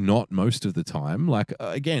and who's not most of the time.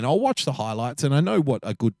 Again, I'll watch the highlights and I know what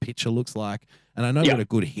a good pitcher looks like and I know what a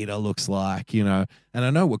good hitter looks like, and I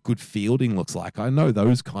know what good fielding looks like. I know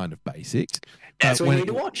those kind of basics. That's what you need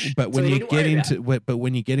to watch. But when you get into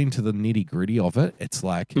the nitty gritty of it, it's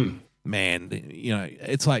like. Man,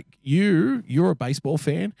 it's like you're a baseball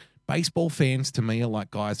fan. Baseball fans to me are like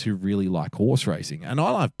guys who really like horse racing. And I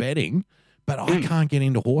love betting, but I can't get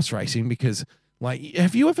into horse racing because Like,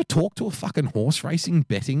 have you ever talked to a fucking horse racing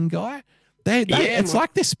betting guy? It's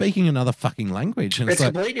like they're speaking another fucking language, and it's like,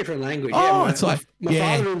 a completely different language. Oh, yeah, it's like my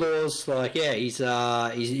father-in-law's like, he's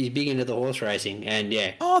big into the horse racing, and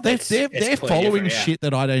they're following shit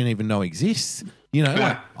that I don't even know exists. You know,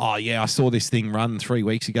 like, I saw this thing run 3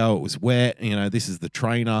 weeks ago. It was wet. You know, this is the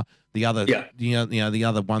trainer. The other, the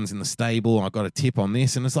other one's in the stable. I got a tip on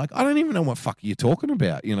this, and it's like I don't even know what fuck you're talking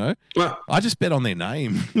about. You know, I just bet on their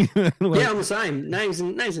name. I'm the same. Names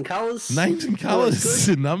and colours. Names and colours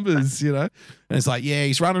and numbers. You know, and it's like,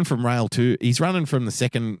 he's running from rail 2. He's running from the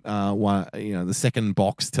second one. You know, the second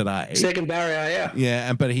box today. Second barrier.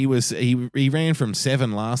 Yeah, but he ran from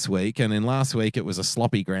 7 last week, and then last week it was a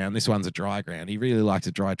sloppy ground. This one's a dry ground. He really likes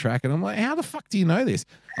a dry track, and I'm like, how the fuck do you know this?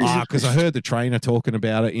 Because I heard the trainer talking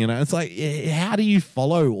about it. You know, it's like, how do you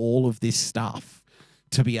follow all of this stuff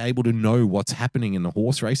to be able to know what's happening in the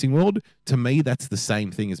horse racing world? To me, that's the same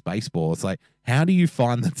thing as baseball. It's like, how do you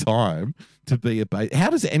find the time to be how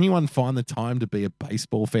does anyone find the time to be a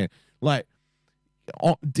baseball fan? Like,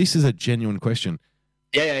 this is a genuine question.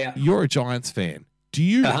 Yeah. You're a Giants fan. Do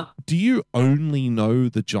you only know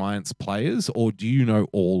the Giants players, or do you know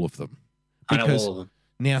all of them? Because, I know all of them.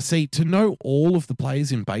 Now, see, to know all of the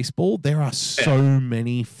players in baseball, there are so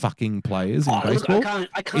many fucking players in baseball. Look,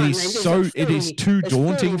 I can't it is too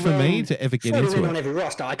daunting for me to ever get into it. On every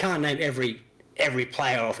roster, I can't name every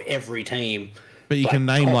player off every team. But you can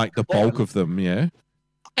name like the bulk of them, yeah.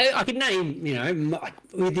 I could name,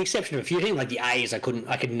 with the exception of a few teams like the A's, I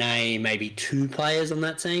could name maybe 2 players on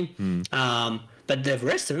that team. But the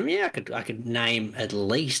rest of them, I could name at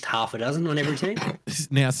least half a dozen on every team.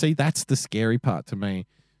 Now, see, that's the scary part to me,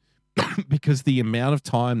 because the amount of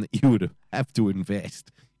time that you would have to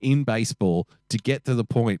invest in baseball to get to the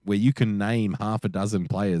point where you can name half a dozen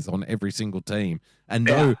players on every single team and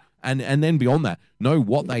know, and then beyond that, know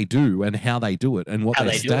what they do and how they do it and what their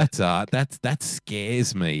stats are. That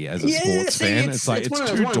scares me as a sports fan. It's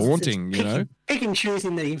too daunting, you know. Pick and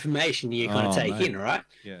choosing the information you kind of take in, right?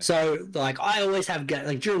 Yeah. So, like, I always have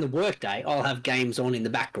during the workday, I'll have games on in the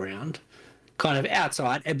background, kind of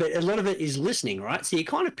outside, but a lot of it is listening, right? So you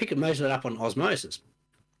kind of pick most of it up on osmosis,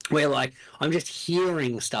 where like I'm just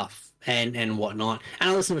hearing stuff and whatnot,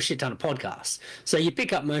 and I listen to a shit ton of podcasts. So you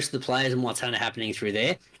pick up most of the players and what's kind of happening through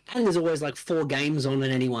there. And there's always like 4 games on at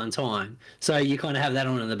any one time. So you kind of have that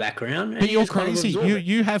on in the background. But you're crazy.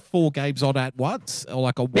 You have 4 games on at once, or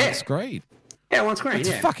like a one screen. Yeah, one screen.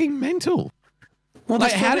 It's fucking mental. Well,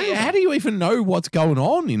 like, how do you even know what's going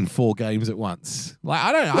on in 4 games at once? Like,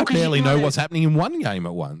 I barely know what's happening in one game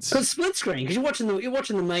at once. Because split screen, because you're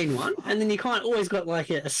watching the main one, and then you kind of always got like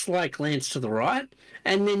a slight glance to the right,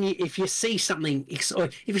 and then if you see something, or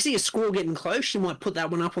if you see a score getting close, you might put that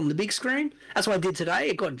one up on the big screen. That's what I did today.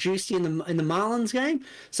 It got juicy in the Marlins game,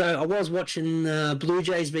 so I was watching Blue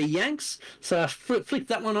Jays v Yanks, so I flipped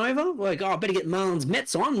that one over. Like, I better get Marlins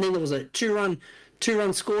Mets on. And then there was a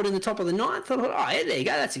 2-run scored in the top of the 9th. I thought, there you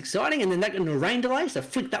go, that's exciting. And then that got into a rain delay, so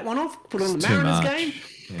flip that one off, put on the Mariners game.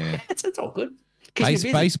 Yeah. It's all good.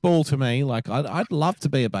 Baseball to me, like I'd love to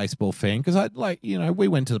be a baseball fan, because we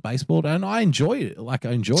went to the baseball and I enjoyed it. Like,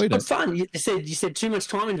 I enjoyed it. It's fun. You said too much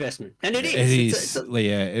time investment, and it is.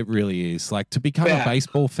 It really is. Like, to become a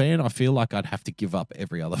baseball fan, I feel like I'd have to give up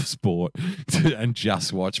every other sport and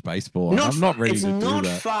just watch baseball. I'm not ready to do that. It's not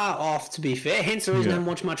far off, to be fair. Hence the reason I haven't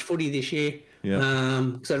watched much footy this year.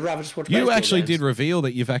 Yeah. So I'd rather just watch baseball. You actually did reveal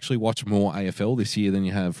that you've actually watched more AFL this year than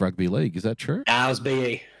you have rugby league. Is that true? I was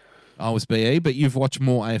BE. I was BE, but you've watched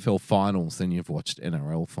more AFL finals than you've watched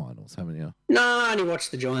NRL finals, haven't you? No, I only watched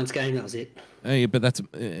the Giants game. That was it. Yeah, but that's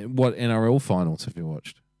what NRL finals have you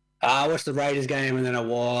watched? I watched the Raiders game, and then I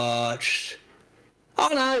watched. Oh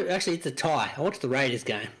no, actually, it's a tie. I watched the Raiders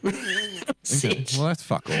game. Okay. Well, that's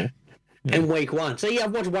fuck all. Yeah. In week 1. So yeah,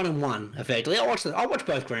 I've watched 1 and 1 effectively. I watched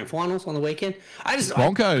both grand finals on the weekend.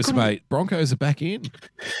 Broncos, mate. Broncos are back in.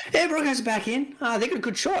 Yeah, Broncos are back in. They got a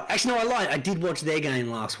good shot. Actually, no, I lied. I did watch their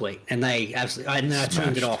game last week, and they absolutely. I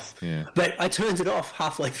turned it off. Yeah. But I turned it off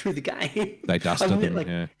halfway through the game. They dusted them.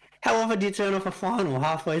 Yeah. How often do you turn off a final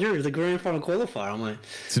halfway through? The grand final qualifier. I'm like,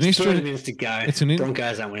 it's 30 minutes to go.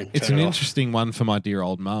 Broncos don't win. It's an interesting one for my dear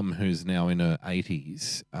old mum, who's now in her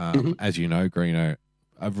 80s. As you know, Greeno,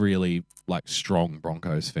 a really strong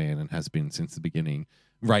Broncos fan, and has been since the beginning.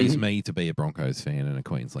 Raised me to be a Broncos fan and a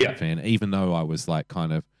Queensland fan, even though I was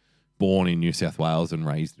kind of born in New South Wales and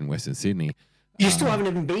raised in Western Sydney. You still haven't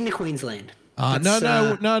even been to Queensland.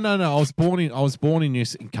 No. I was born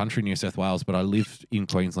in country New South Wales, but I lived in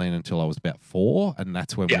Queensland until I was about 4, and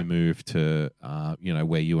that's when we moved to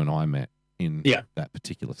where you and I met in that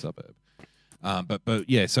particular suburb. But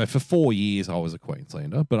yeah, so for 4 years I was a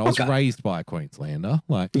Queenslander, but I was raised by a Queenslander,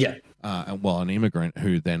 an immigrant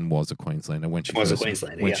who then was a Queenslander when she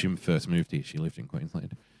first moved here. She lived in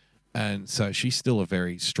Queensland, and so she's still a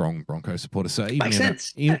very strong Broncos supporter. So even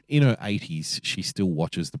in her 80s, she still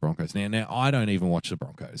watches the Broncos. Now I don't even watch the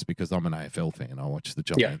Broncos because I'm an AFL fan. I watch the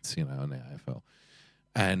Giants, in the AFL.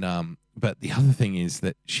 And but the other thing is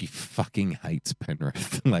that she fucking hates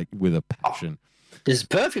Penrith with a passion. This is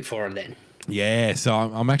perfect for her then. Yeah, so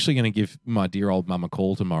I'm actually going to give my dear old mum a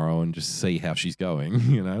call tomorrow and just see how she's going.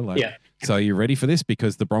 So are you ready for this?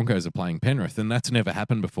 Because the Broncos are playing Penrith, and that's never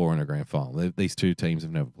happened before in a grand final. These two teams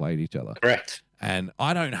have never played each other. Correct. And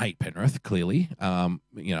I don't hate Penrith, clearly.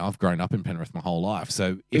 I've grown up in Penrith my whole life.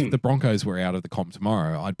 So if the Broncos were out of the comp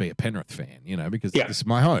tomorrow, I'd be a Penrith fan, because this is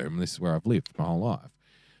my home. This is where I've lived my whole life.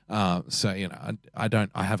 I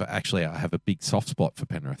have a big soft spot for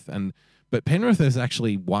Penrith. But Penrith has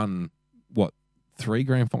actually won, 3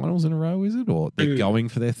 grand finals in a row, is it? Or they're going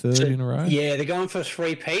for their third in a row? Yeah, they're going for a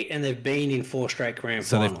three-peat, and they've been in 4 straight grand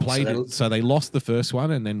finals. They've played so they lost the first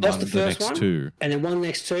one and then won the next 2. And then won the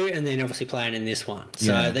next 2, and then obviously playing in this one.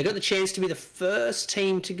 So they got the chance to be the first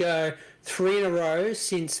team to go 3 in a row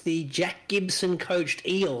since the Jack Gibson coached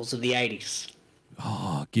Eels of the 80s.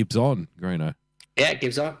 Oh, Gibbs on, Greeno. Yeah,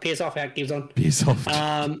 Gibbs on. Pierce off, out, Gibbs on. Pierce off.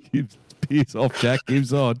 Pierce off, Jack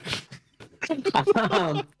Gibbs on.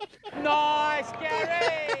 Nice,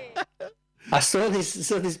 Gary! I saw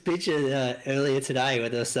this picture earlier today where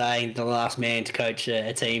they were saying the last man to coach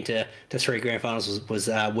a team to 3 grand finals was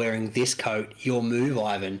wearing this coat, your move,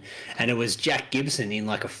 Ivan, and it was Jack Gibson in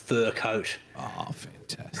a fur coat. Oh,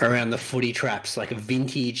 fantastic! Around the footy traps, a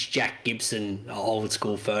vintage Jack Gibson old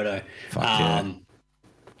school photo. Fuck yeah.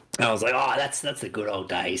 I was like, oh, that's the good old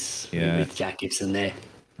days with Jack Gibson there.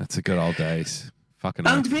 That's the good old days. Fucking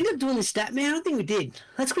did we end up doing the stat man? I don't think we did.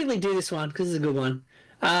 Let's quickly do this one because it's a good one.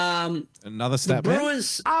 Another stat man?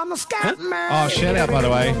 Brewers. I'm a stat man. Oh, shout out, by the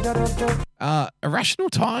way.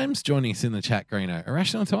 Irrational Times joining us in the chat, Greeno.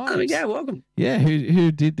 Irrational Times. There we go. Welcome. Yeah,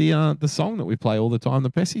 who did the song that we play all the time,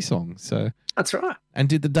 the Pessy song. So that's right. And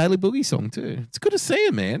did the Daily Boogie song too. It's good to see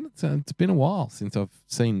him, man. It's been a while since I've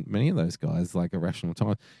seen many of those guys like Irrational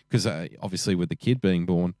Times because obviously with the kid being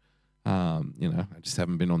born, I just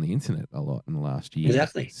haven't been on the internet a lot in the last year.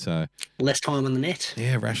 Exactly. So less time on the net.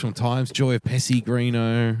 Yeah, Rational Times, Joy of Pessy,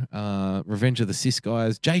 Greeno, Revenge of the Cis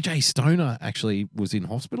guys. JJ Stoner actually was in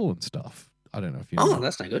hospital and stuff. I don't know if you know. Oh,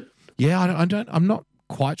 that's no good. Yeah, I'm not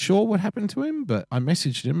quite sure what happened to him, but I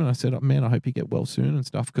messaged him and I said, oh, man, I hope you get well soon and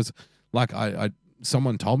stuff. Because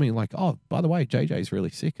someone told me oh, by the way, JJ's really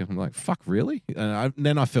sick. And I'm like, fuck, really? And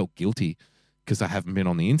then I felt guilty because I haven't been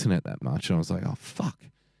on the internet that much. And I was like, oh, fuck.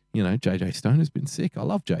 JJ Stoner's been sick. I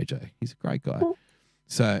love JJ. He's a great guy.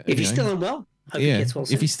 So if he's still unwell, hope he gets well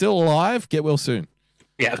soon. If he's still alive, get well soon.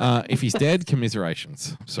 Yeah. If he's dead,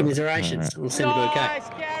 commiserations. Commiserations. Right. We'll send a bouquet.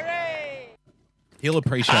 He'll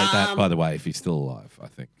appreciate that, by the way, if he's still alive, I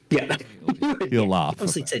think. Yeah. He'll laugh.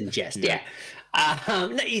 Obviously, it's in jest. Yeah.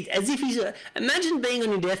 As if he's... imagine being on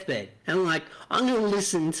your deathbed and I'm going to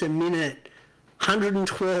listen to minute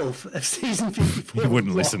 112 of season 54. He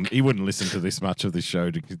wouldn't listen. He wouldn't listen to this much of this show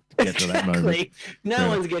to get to that moment. No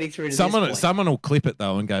one's getting through to someone. This point. Someone will clip it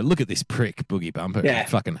though and go, "Look at this prick, Boogie Bumper. He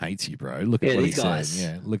fucking hates you, bro. Look at what he says.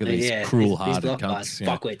 Yeah, look at these cruel-hearted cunts.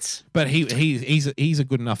 Fuckwits." But he's a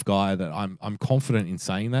good enough guy that I'm confident in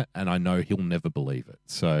saying that, and I know he'll never believe it.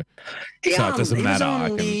 So it doesn't matter. I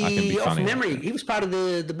can be funny. Memory, he was part of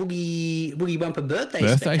the Boogie Bumper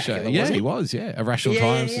birthday show. Yeah, he was. Yeah, Irrational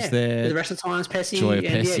Times is there. The Irrational Times, Pessy, Joy of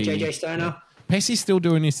Pessy. JJ Stoner. Yeah. Pessy's still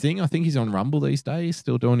doing his thing. I think he's on Rumble these days.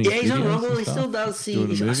 Still doing his he's on Rumble. He stuff. still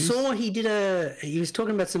does. I saw he was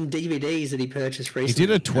talking about some DVDs that he purchased recently. He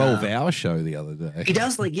did a 12-hour show the other day. He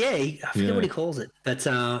does I forget what he calls it. That's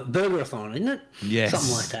Burgerathon, isn't it? Yes.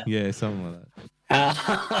 Something like that. Yeah, something like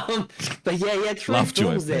that. But he had 3 Love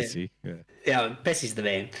films Joy there. Pessy. Yeah, Pessy's the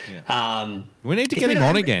man. Yeah. We need to get him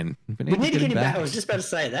on again. We need to get him back. I was just about to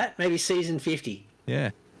say that. Maybe season 50.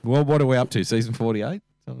 Yeah. Well, what are we up to? Season 48?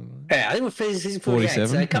 Yeah, I think we're season 48. 47,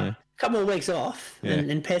 so a couple of weeks off,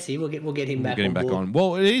 and Pessy, we'll get him back. Get him back on.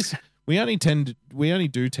 Well, it is. We only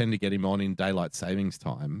do tend to get him on in daylight savings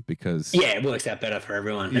time because it works out better for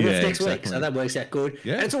everyone. And it's next week, so that works out good.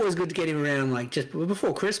 Yeah, and it's always good to get him around just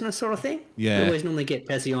before Christmas sort of thing. Yeah, we always normally get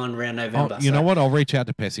Pessy on around November. You know what? I'll reach out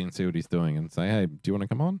to Pessy and see what he's doing and say, hey, do you want to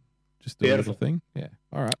come on? Just do a little thing. Yeah.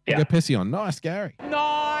 All right. We'll get Pessy on. Nice, Gary.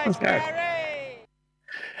 Nice, Gary.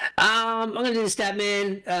 I'm going to do the stat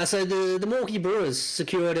man. So the Milwaukee Brewers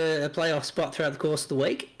secured a playoff spot throughout the course of the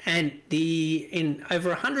week, and in over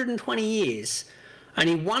 120 years,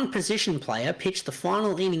 only one position player pitched the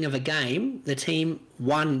final inning of a game. The team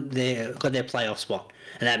got their playoff spot.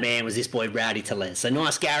 And that man was this boy, Rowdy Tellez. So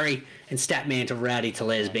nice Gary and stat man to Rowdy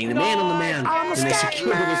Tellez being the man on the mound and the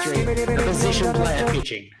secure victory, a position player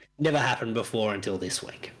pitching. Never happened before until this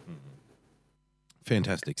week.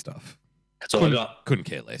 Fantastic stuff. That's all I got. Couldn't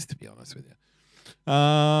care less, to be honest with you.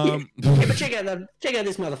 But check out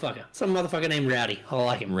this motherfucker. Some motherfucker named Rowdy. I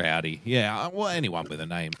like him. Rowdy. Yeah. Well, anyone with a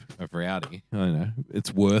name of Rowdy, I know.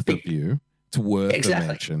 It's worth a view. It's worth a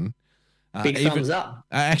mention. Big thumbs up.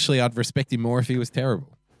 Actually, I'd respect him more if he was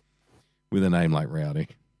terrible with a name like Rowdy.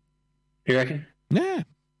 You reckon? Yeah.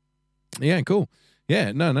 Yeah, cool.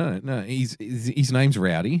 Yeah, no. His name's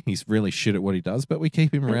Rowdy. He's really shit at what he does, but we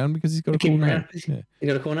keep him around because he's got a cool name. Yeah. He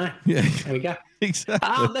got a cool name. Yeah. There we go.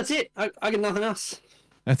 Exactly. That's it. I got nothing else.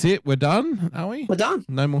 That's it. We're done, are we? We're done.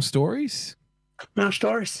 No more stories? No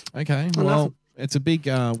stories. Okay. Well, it's a big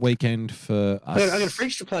weekend for us. I got a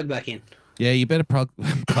fridge to plug back in. Yeah, you better plug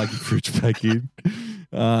your fridge back in.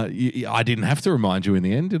 I didn't have to remind you in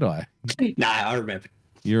the end, did I? No, I remembered.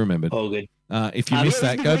 You remembered. All good. If you missed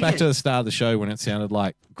that, go back to the start of the show when it sounded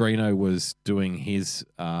like Greeno was doing his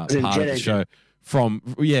part of the show from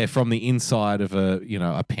the inside of a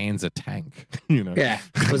Panzer tank. Yeah,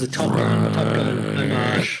 it was a Top Gun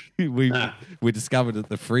homage. We discovered that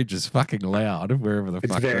the fridge is fucking loud wherever the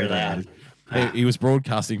fuck. It's very loud. He was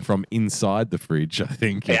broadcasting from inside the fridge, I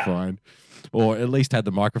think. You find. Or at least had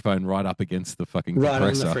the microphone right up against the fucking compressor.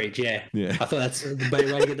 Right on the fridge, yeah. I thought that's the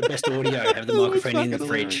way to get the best audio, have the microphone in the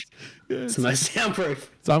fridge. It's the most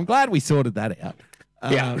soundproof. So I'm glad we sorted that out.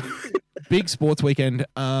 Big sports weekend.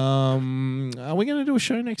 Are we going to do a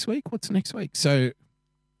show next week? What's next week? So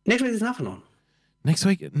next week there's nothing on. Next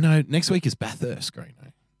week? No, next week is Bathurst,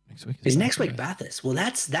 Greeno. Next week Bathurst? Well,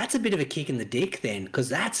 that's a bit of a kick in the dick then, because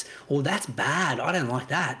that's bad. I don't like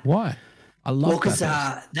that. Why? I love because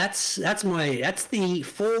that's the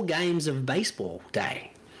 4 games of baseball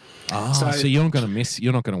day. So you're not going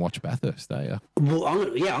to watch Bathurst, are you? Well, I'm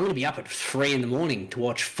going to be up at 3 a.m. to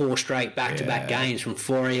watch 4 straight back-to-back games from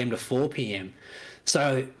 4 a.m. to 4 p.m.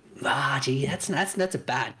 So, that's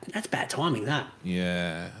bad timing. That.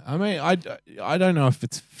 Yeah, I mean, I don't know if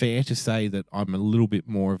it's fair to say that I'm a little bit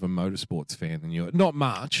more of a motorsports fan than you. Not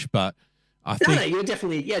much, but. I think, no, you're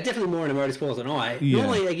definitely more into motorsports than I. Yeah.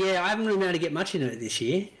 Normally, I haven't really been able to get much into it this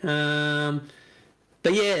year.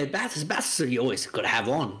 But yeah, Bathurst you always got to have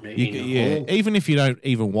on. Even if you don't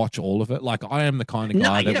even watch all of it, like I am the kind of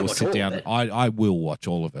guy that will sit down. I will watch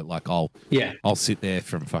all of it. Like I'll sit there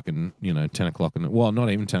from fucking 10 o'clock not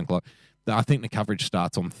even 10 o'clock. I think the coverage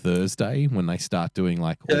starts on Thursday when they start doing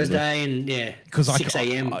like Thursday and 6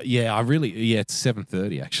 a.m. It's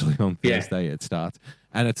 7:30 actually on Thursday it starts.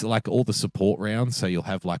 And it's like all the support rounds. So you'll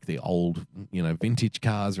have like the old, vintage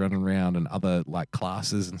cars running around and other like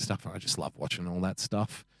classes and stuff. I just love watching all that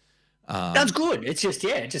stuff. That's good. It's just,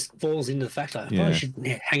 it just falls into the fact I probably should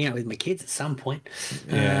hang out with my kids at some point.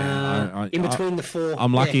 In between the 4.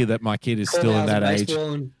 I'm lucky that my kid is still in that age.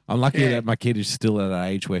 I'm lucky that my kid is still at an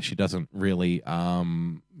age where she doesn't really,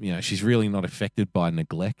 she's really not affected by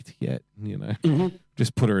neglect yet, Mm-hmm.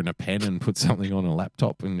 Just put her in a pen and put something on a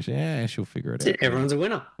laptop and she'll figure it out. Everyone's a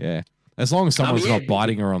winner. Yeah. As long as someone's not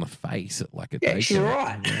biting her on the face at like a day. She's all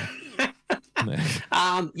right.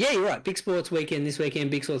 You're right. Big sports weekend this weekend,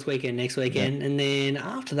 big sports weekend next weekend, and then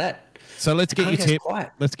after that. So let's get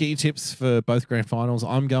your tips for both grand finals.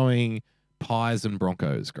 I'm going Pies and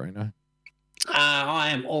Broncos, Greeno. I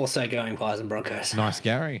am also going Pies and Broncos. Nice,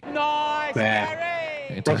 Gary. Nice,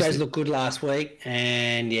 Gary. Broncos looked good last week,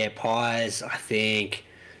 and Pies, I think.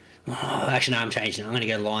 Actually, no, I'm changing. I'm going to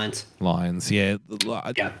go Lions. Lions, yeah.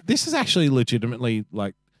 This is actually legitimately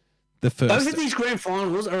like the first. Both of these grand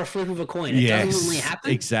finals are a flip of a coin. It doesn't normally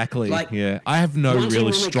happen. Exactly. I have no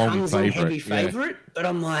really strong favorite. But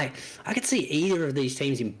I'm like, I could see either of these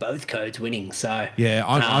teams in both codes winning. So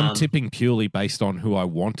I'm tipping purely based on who I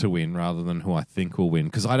want to win rather than who I think will win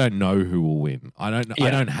because I don't know who will win. I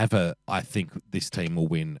don't have a I think this team will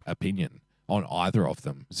win opinion on either of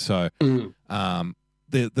them. So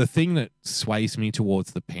the thing that sways me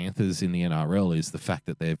towards the Panthers in the NRL is the fact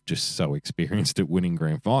that they're just so experienced at winning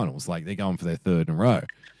grand finals. Like they're going for their 3rd in a row.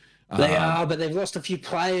 They are, but they've lost a few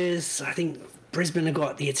players. I think Brisbane have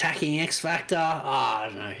got the attacking X factor. I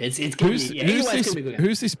don't know. It's going to be good.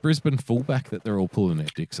 Who's this Brisbane fullback that they're all pulling their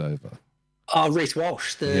dicks over? Oh, Reece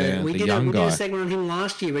Walsh. We did a segment on him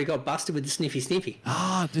last year where he got busted with the sniffy.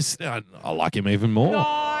 I like him even more.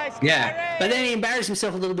 Nice, but then he embarrassed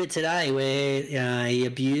himself a little bit today where he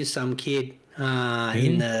abused some kid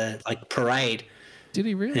in the parade Did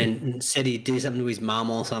he really? And said he'd do something to his mum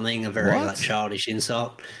or something, a very like childish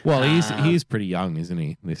insult. Well, he's pretty young, isn't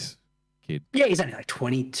he, this kid? Yeah, he's only like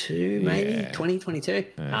 22, maybe, 22. Okay.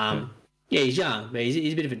 Yeah, he's young, but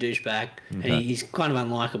he's a bit of a douchebag, and he's kind of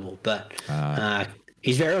unlikable, but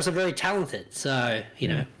he's also very talented, so, you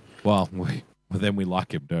know. Well, then we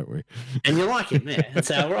like him, don't we? And you like him, yeah. That's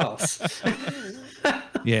how it rolls.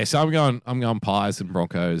 Yeah, so I'm going Pies and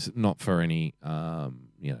Broncos, not for any, not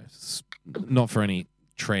for any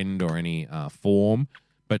trend or any form,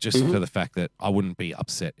 but just for the fact that I wouldn't be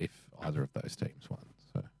upset if either of those teams won.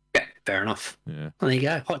 So. Yeah, fair enough. Yeah. Well, there you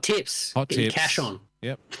go. Hot tips. Get your cash on.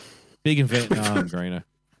 Yep. Big in Vietnam, Greeno.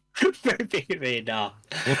 Very big in Vietnam.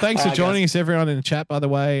 Well, thanks for joining us, everyone in the chat, by the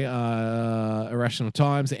way. Irrational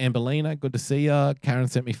Times, Amberlina, good to see you. Karen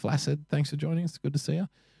sent me flaccid. Thanks for joining us. Good to see you.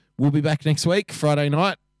 We'll be back next week, Friday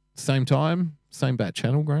night, same time, same bat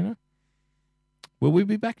channel, Greeno. Will we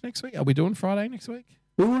be back next week? Are we doing Friday next week?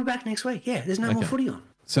 We'll be back next week, yeah. There's no more footy on.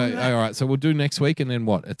 So, all right, so we'll do next week, and then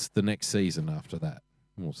what? It's the next season after that.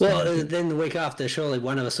 Well, then the week after, surely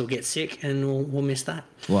one of us will get sick, and we'll miss that.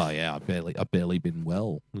 Well, yeah, I've barely been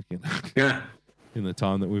well, yeah, in the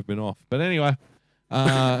time that we've been off. But anyway,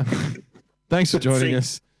 thanks for joining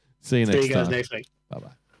us. See you next time. See you guys next week.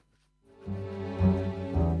 Bye-bye.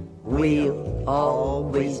 We'll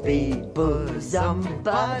always be bosom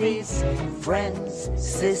buddies, friends,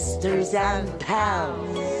 sisters, and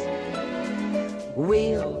pals.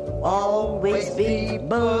 We'll always be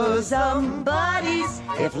bosom buddies.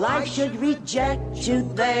 If life should reject you,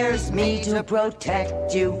 there's me to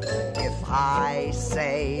protect you. If I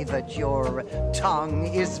say that your tongue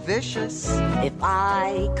is vicious, if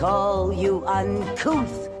I call you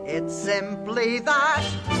uncouth, it's simply that.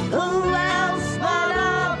 Who else but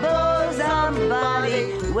a bosom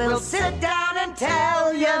buddy will sit down and tell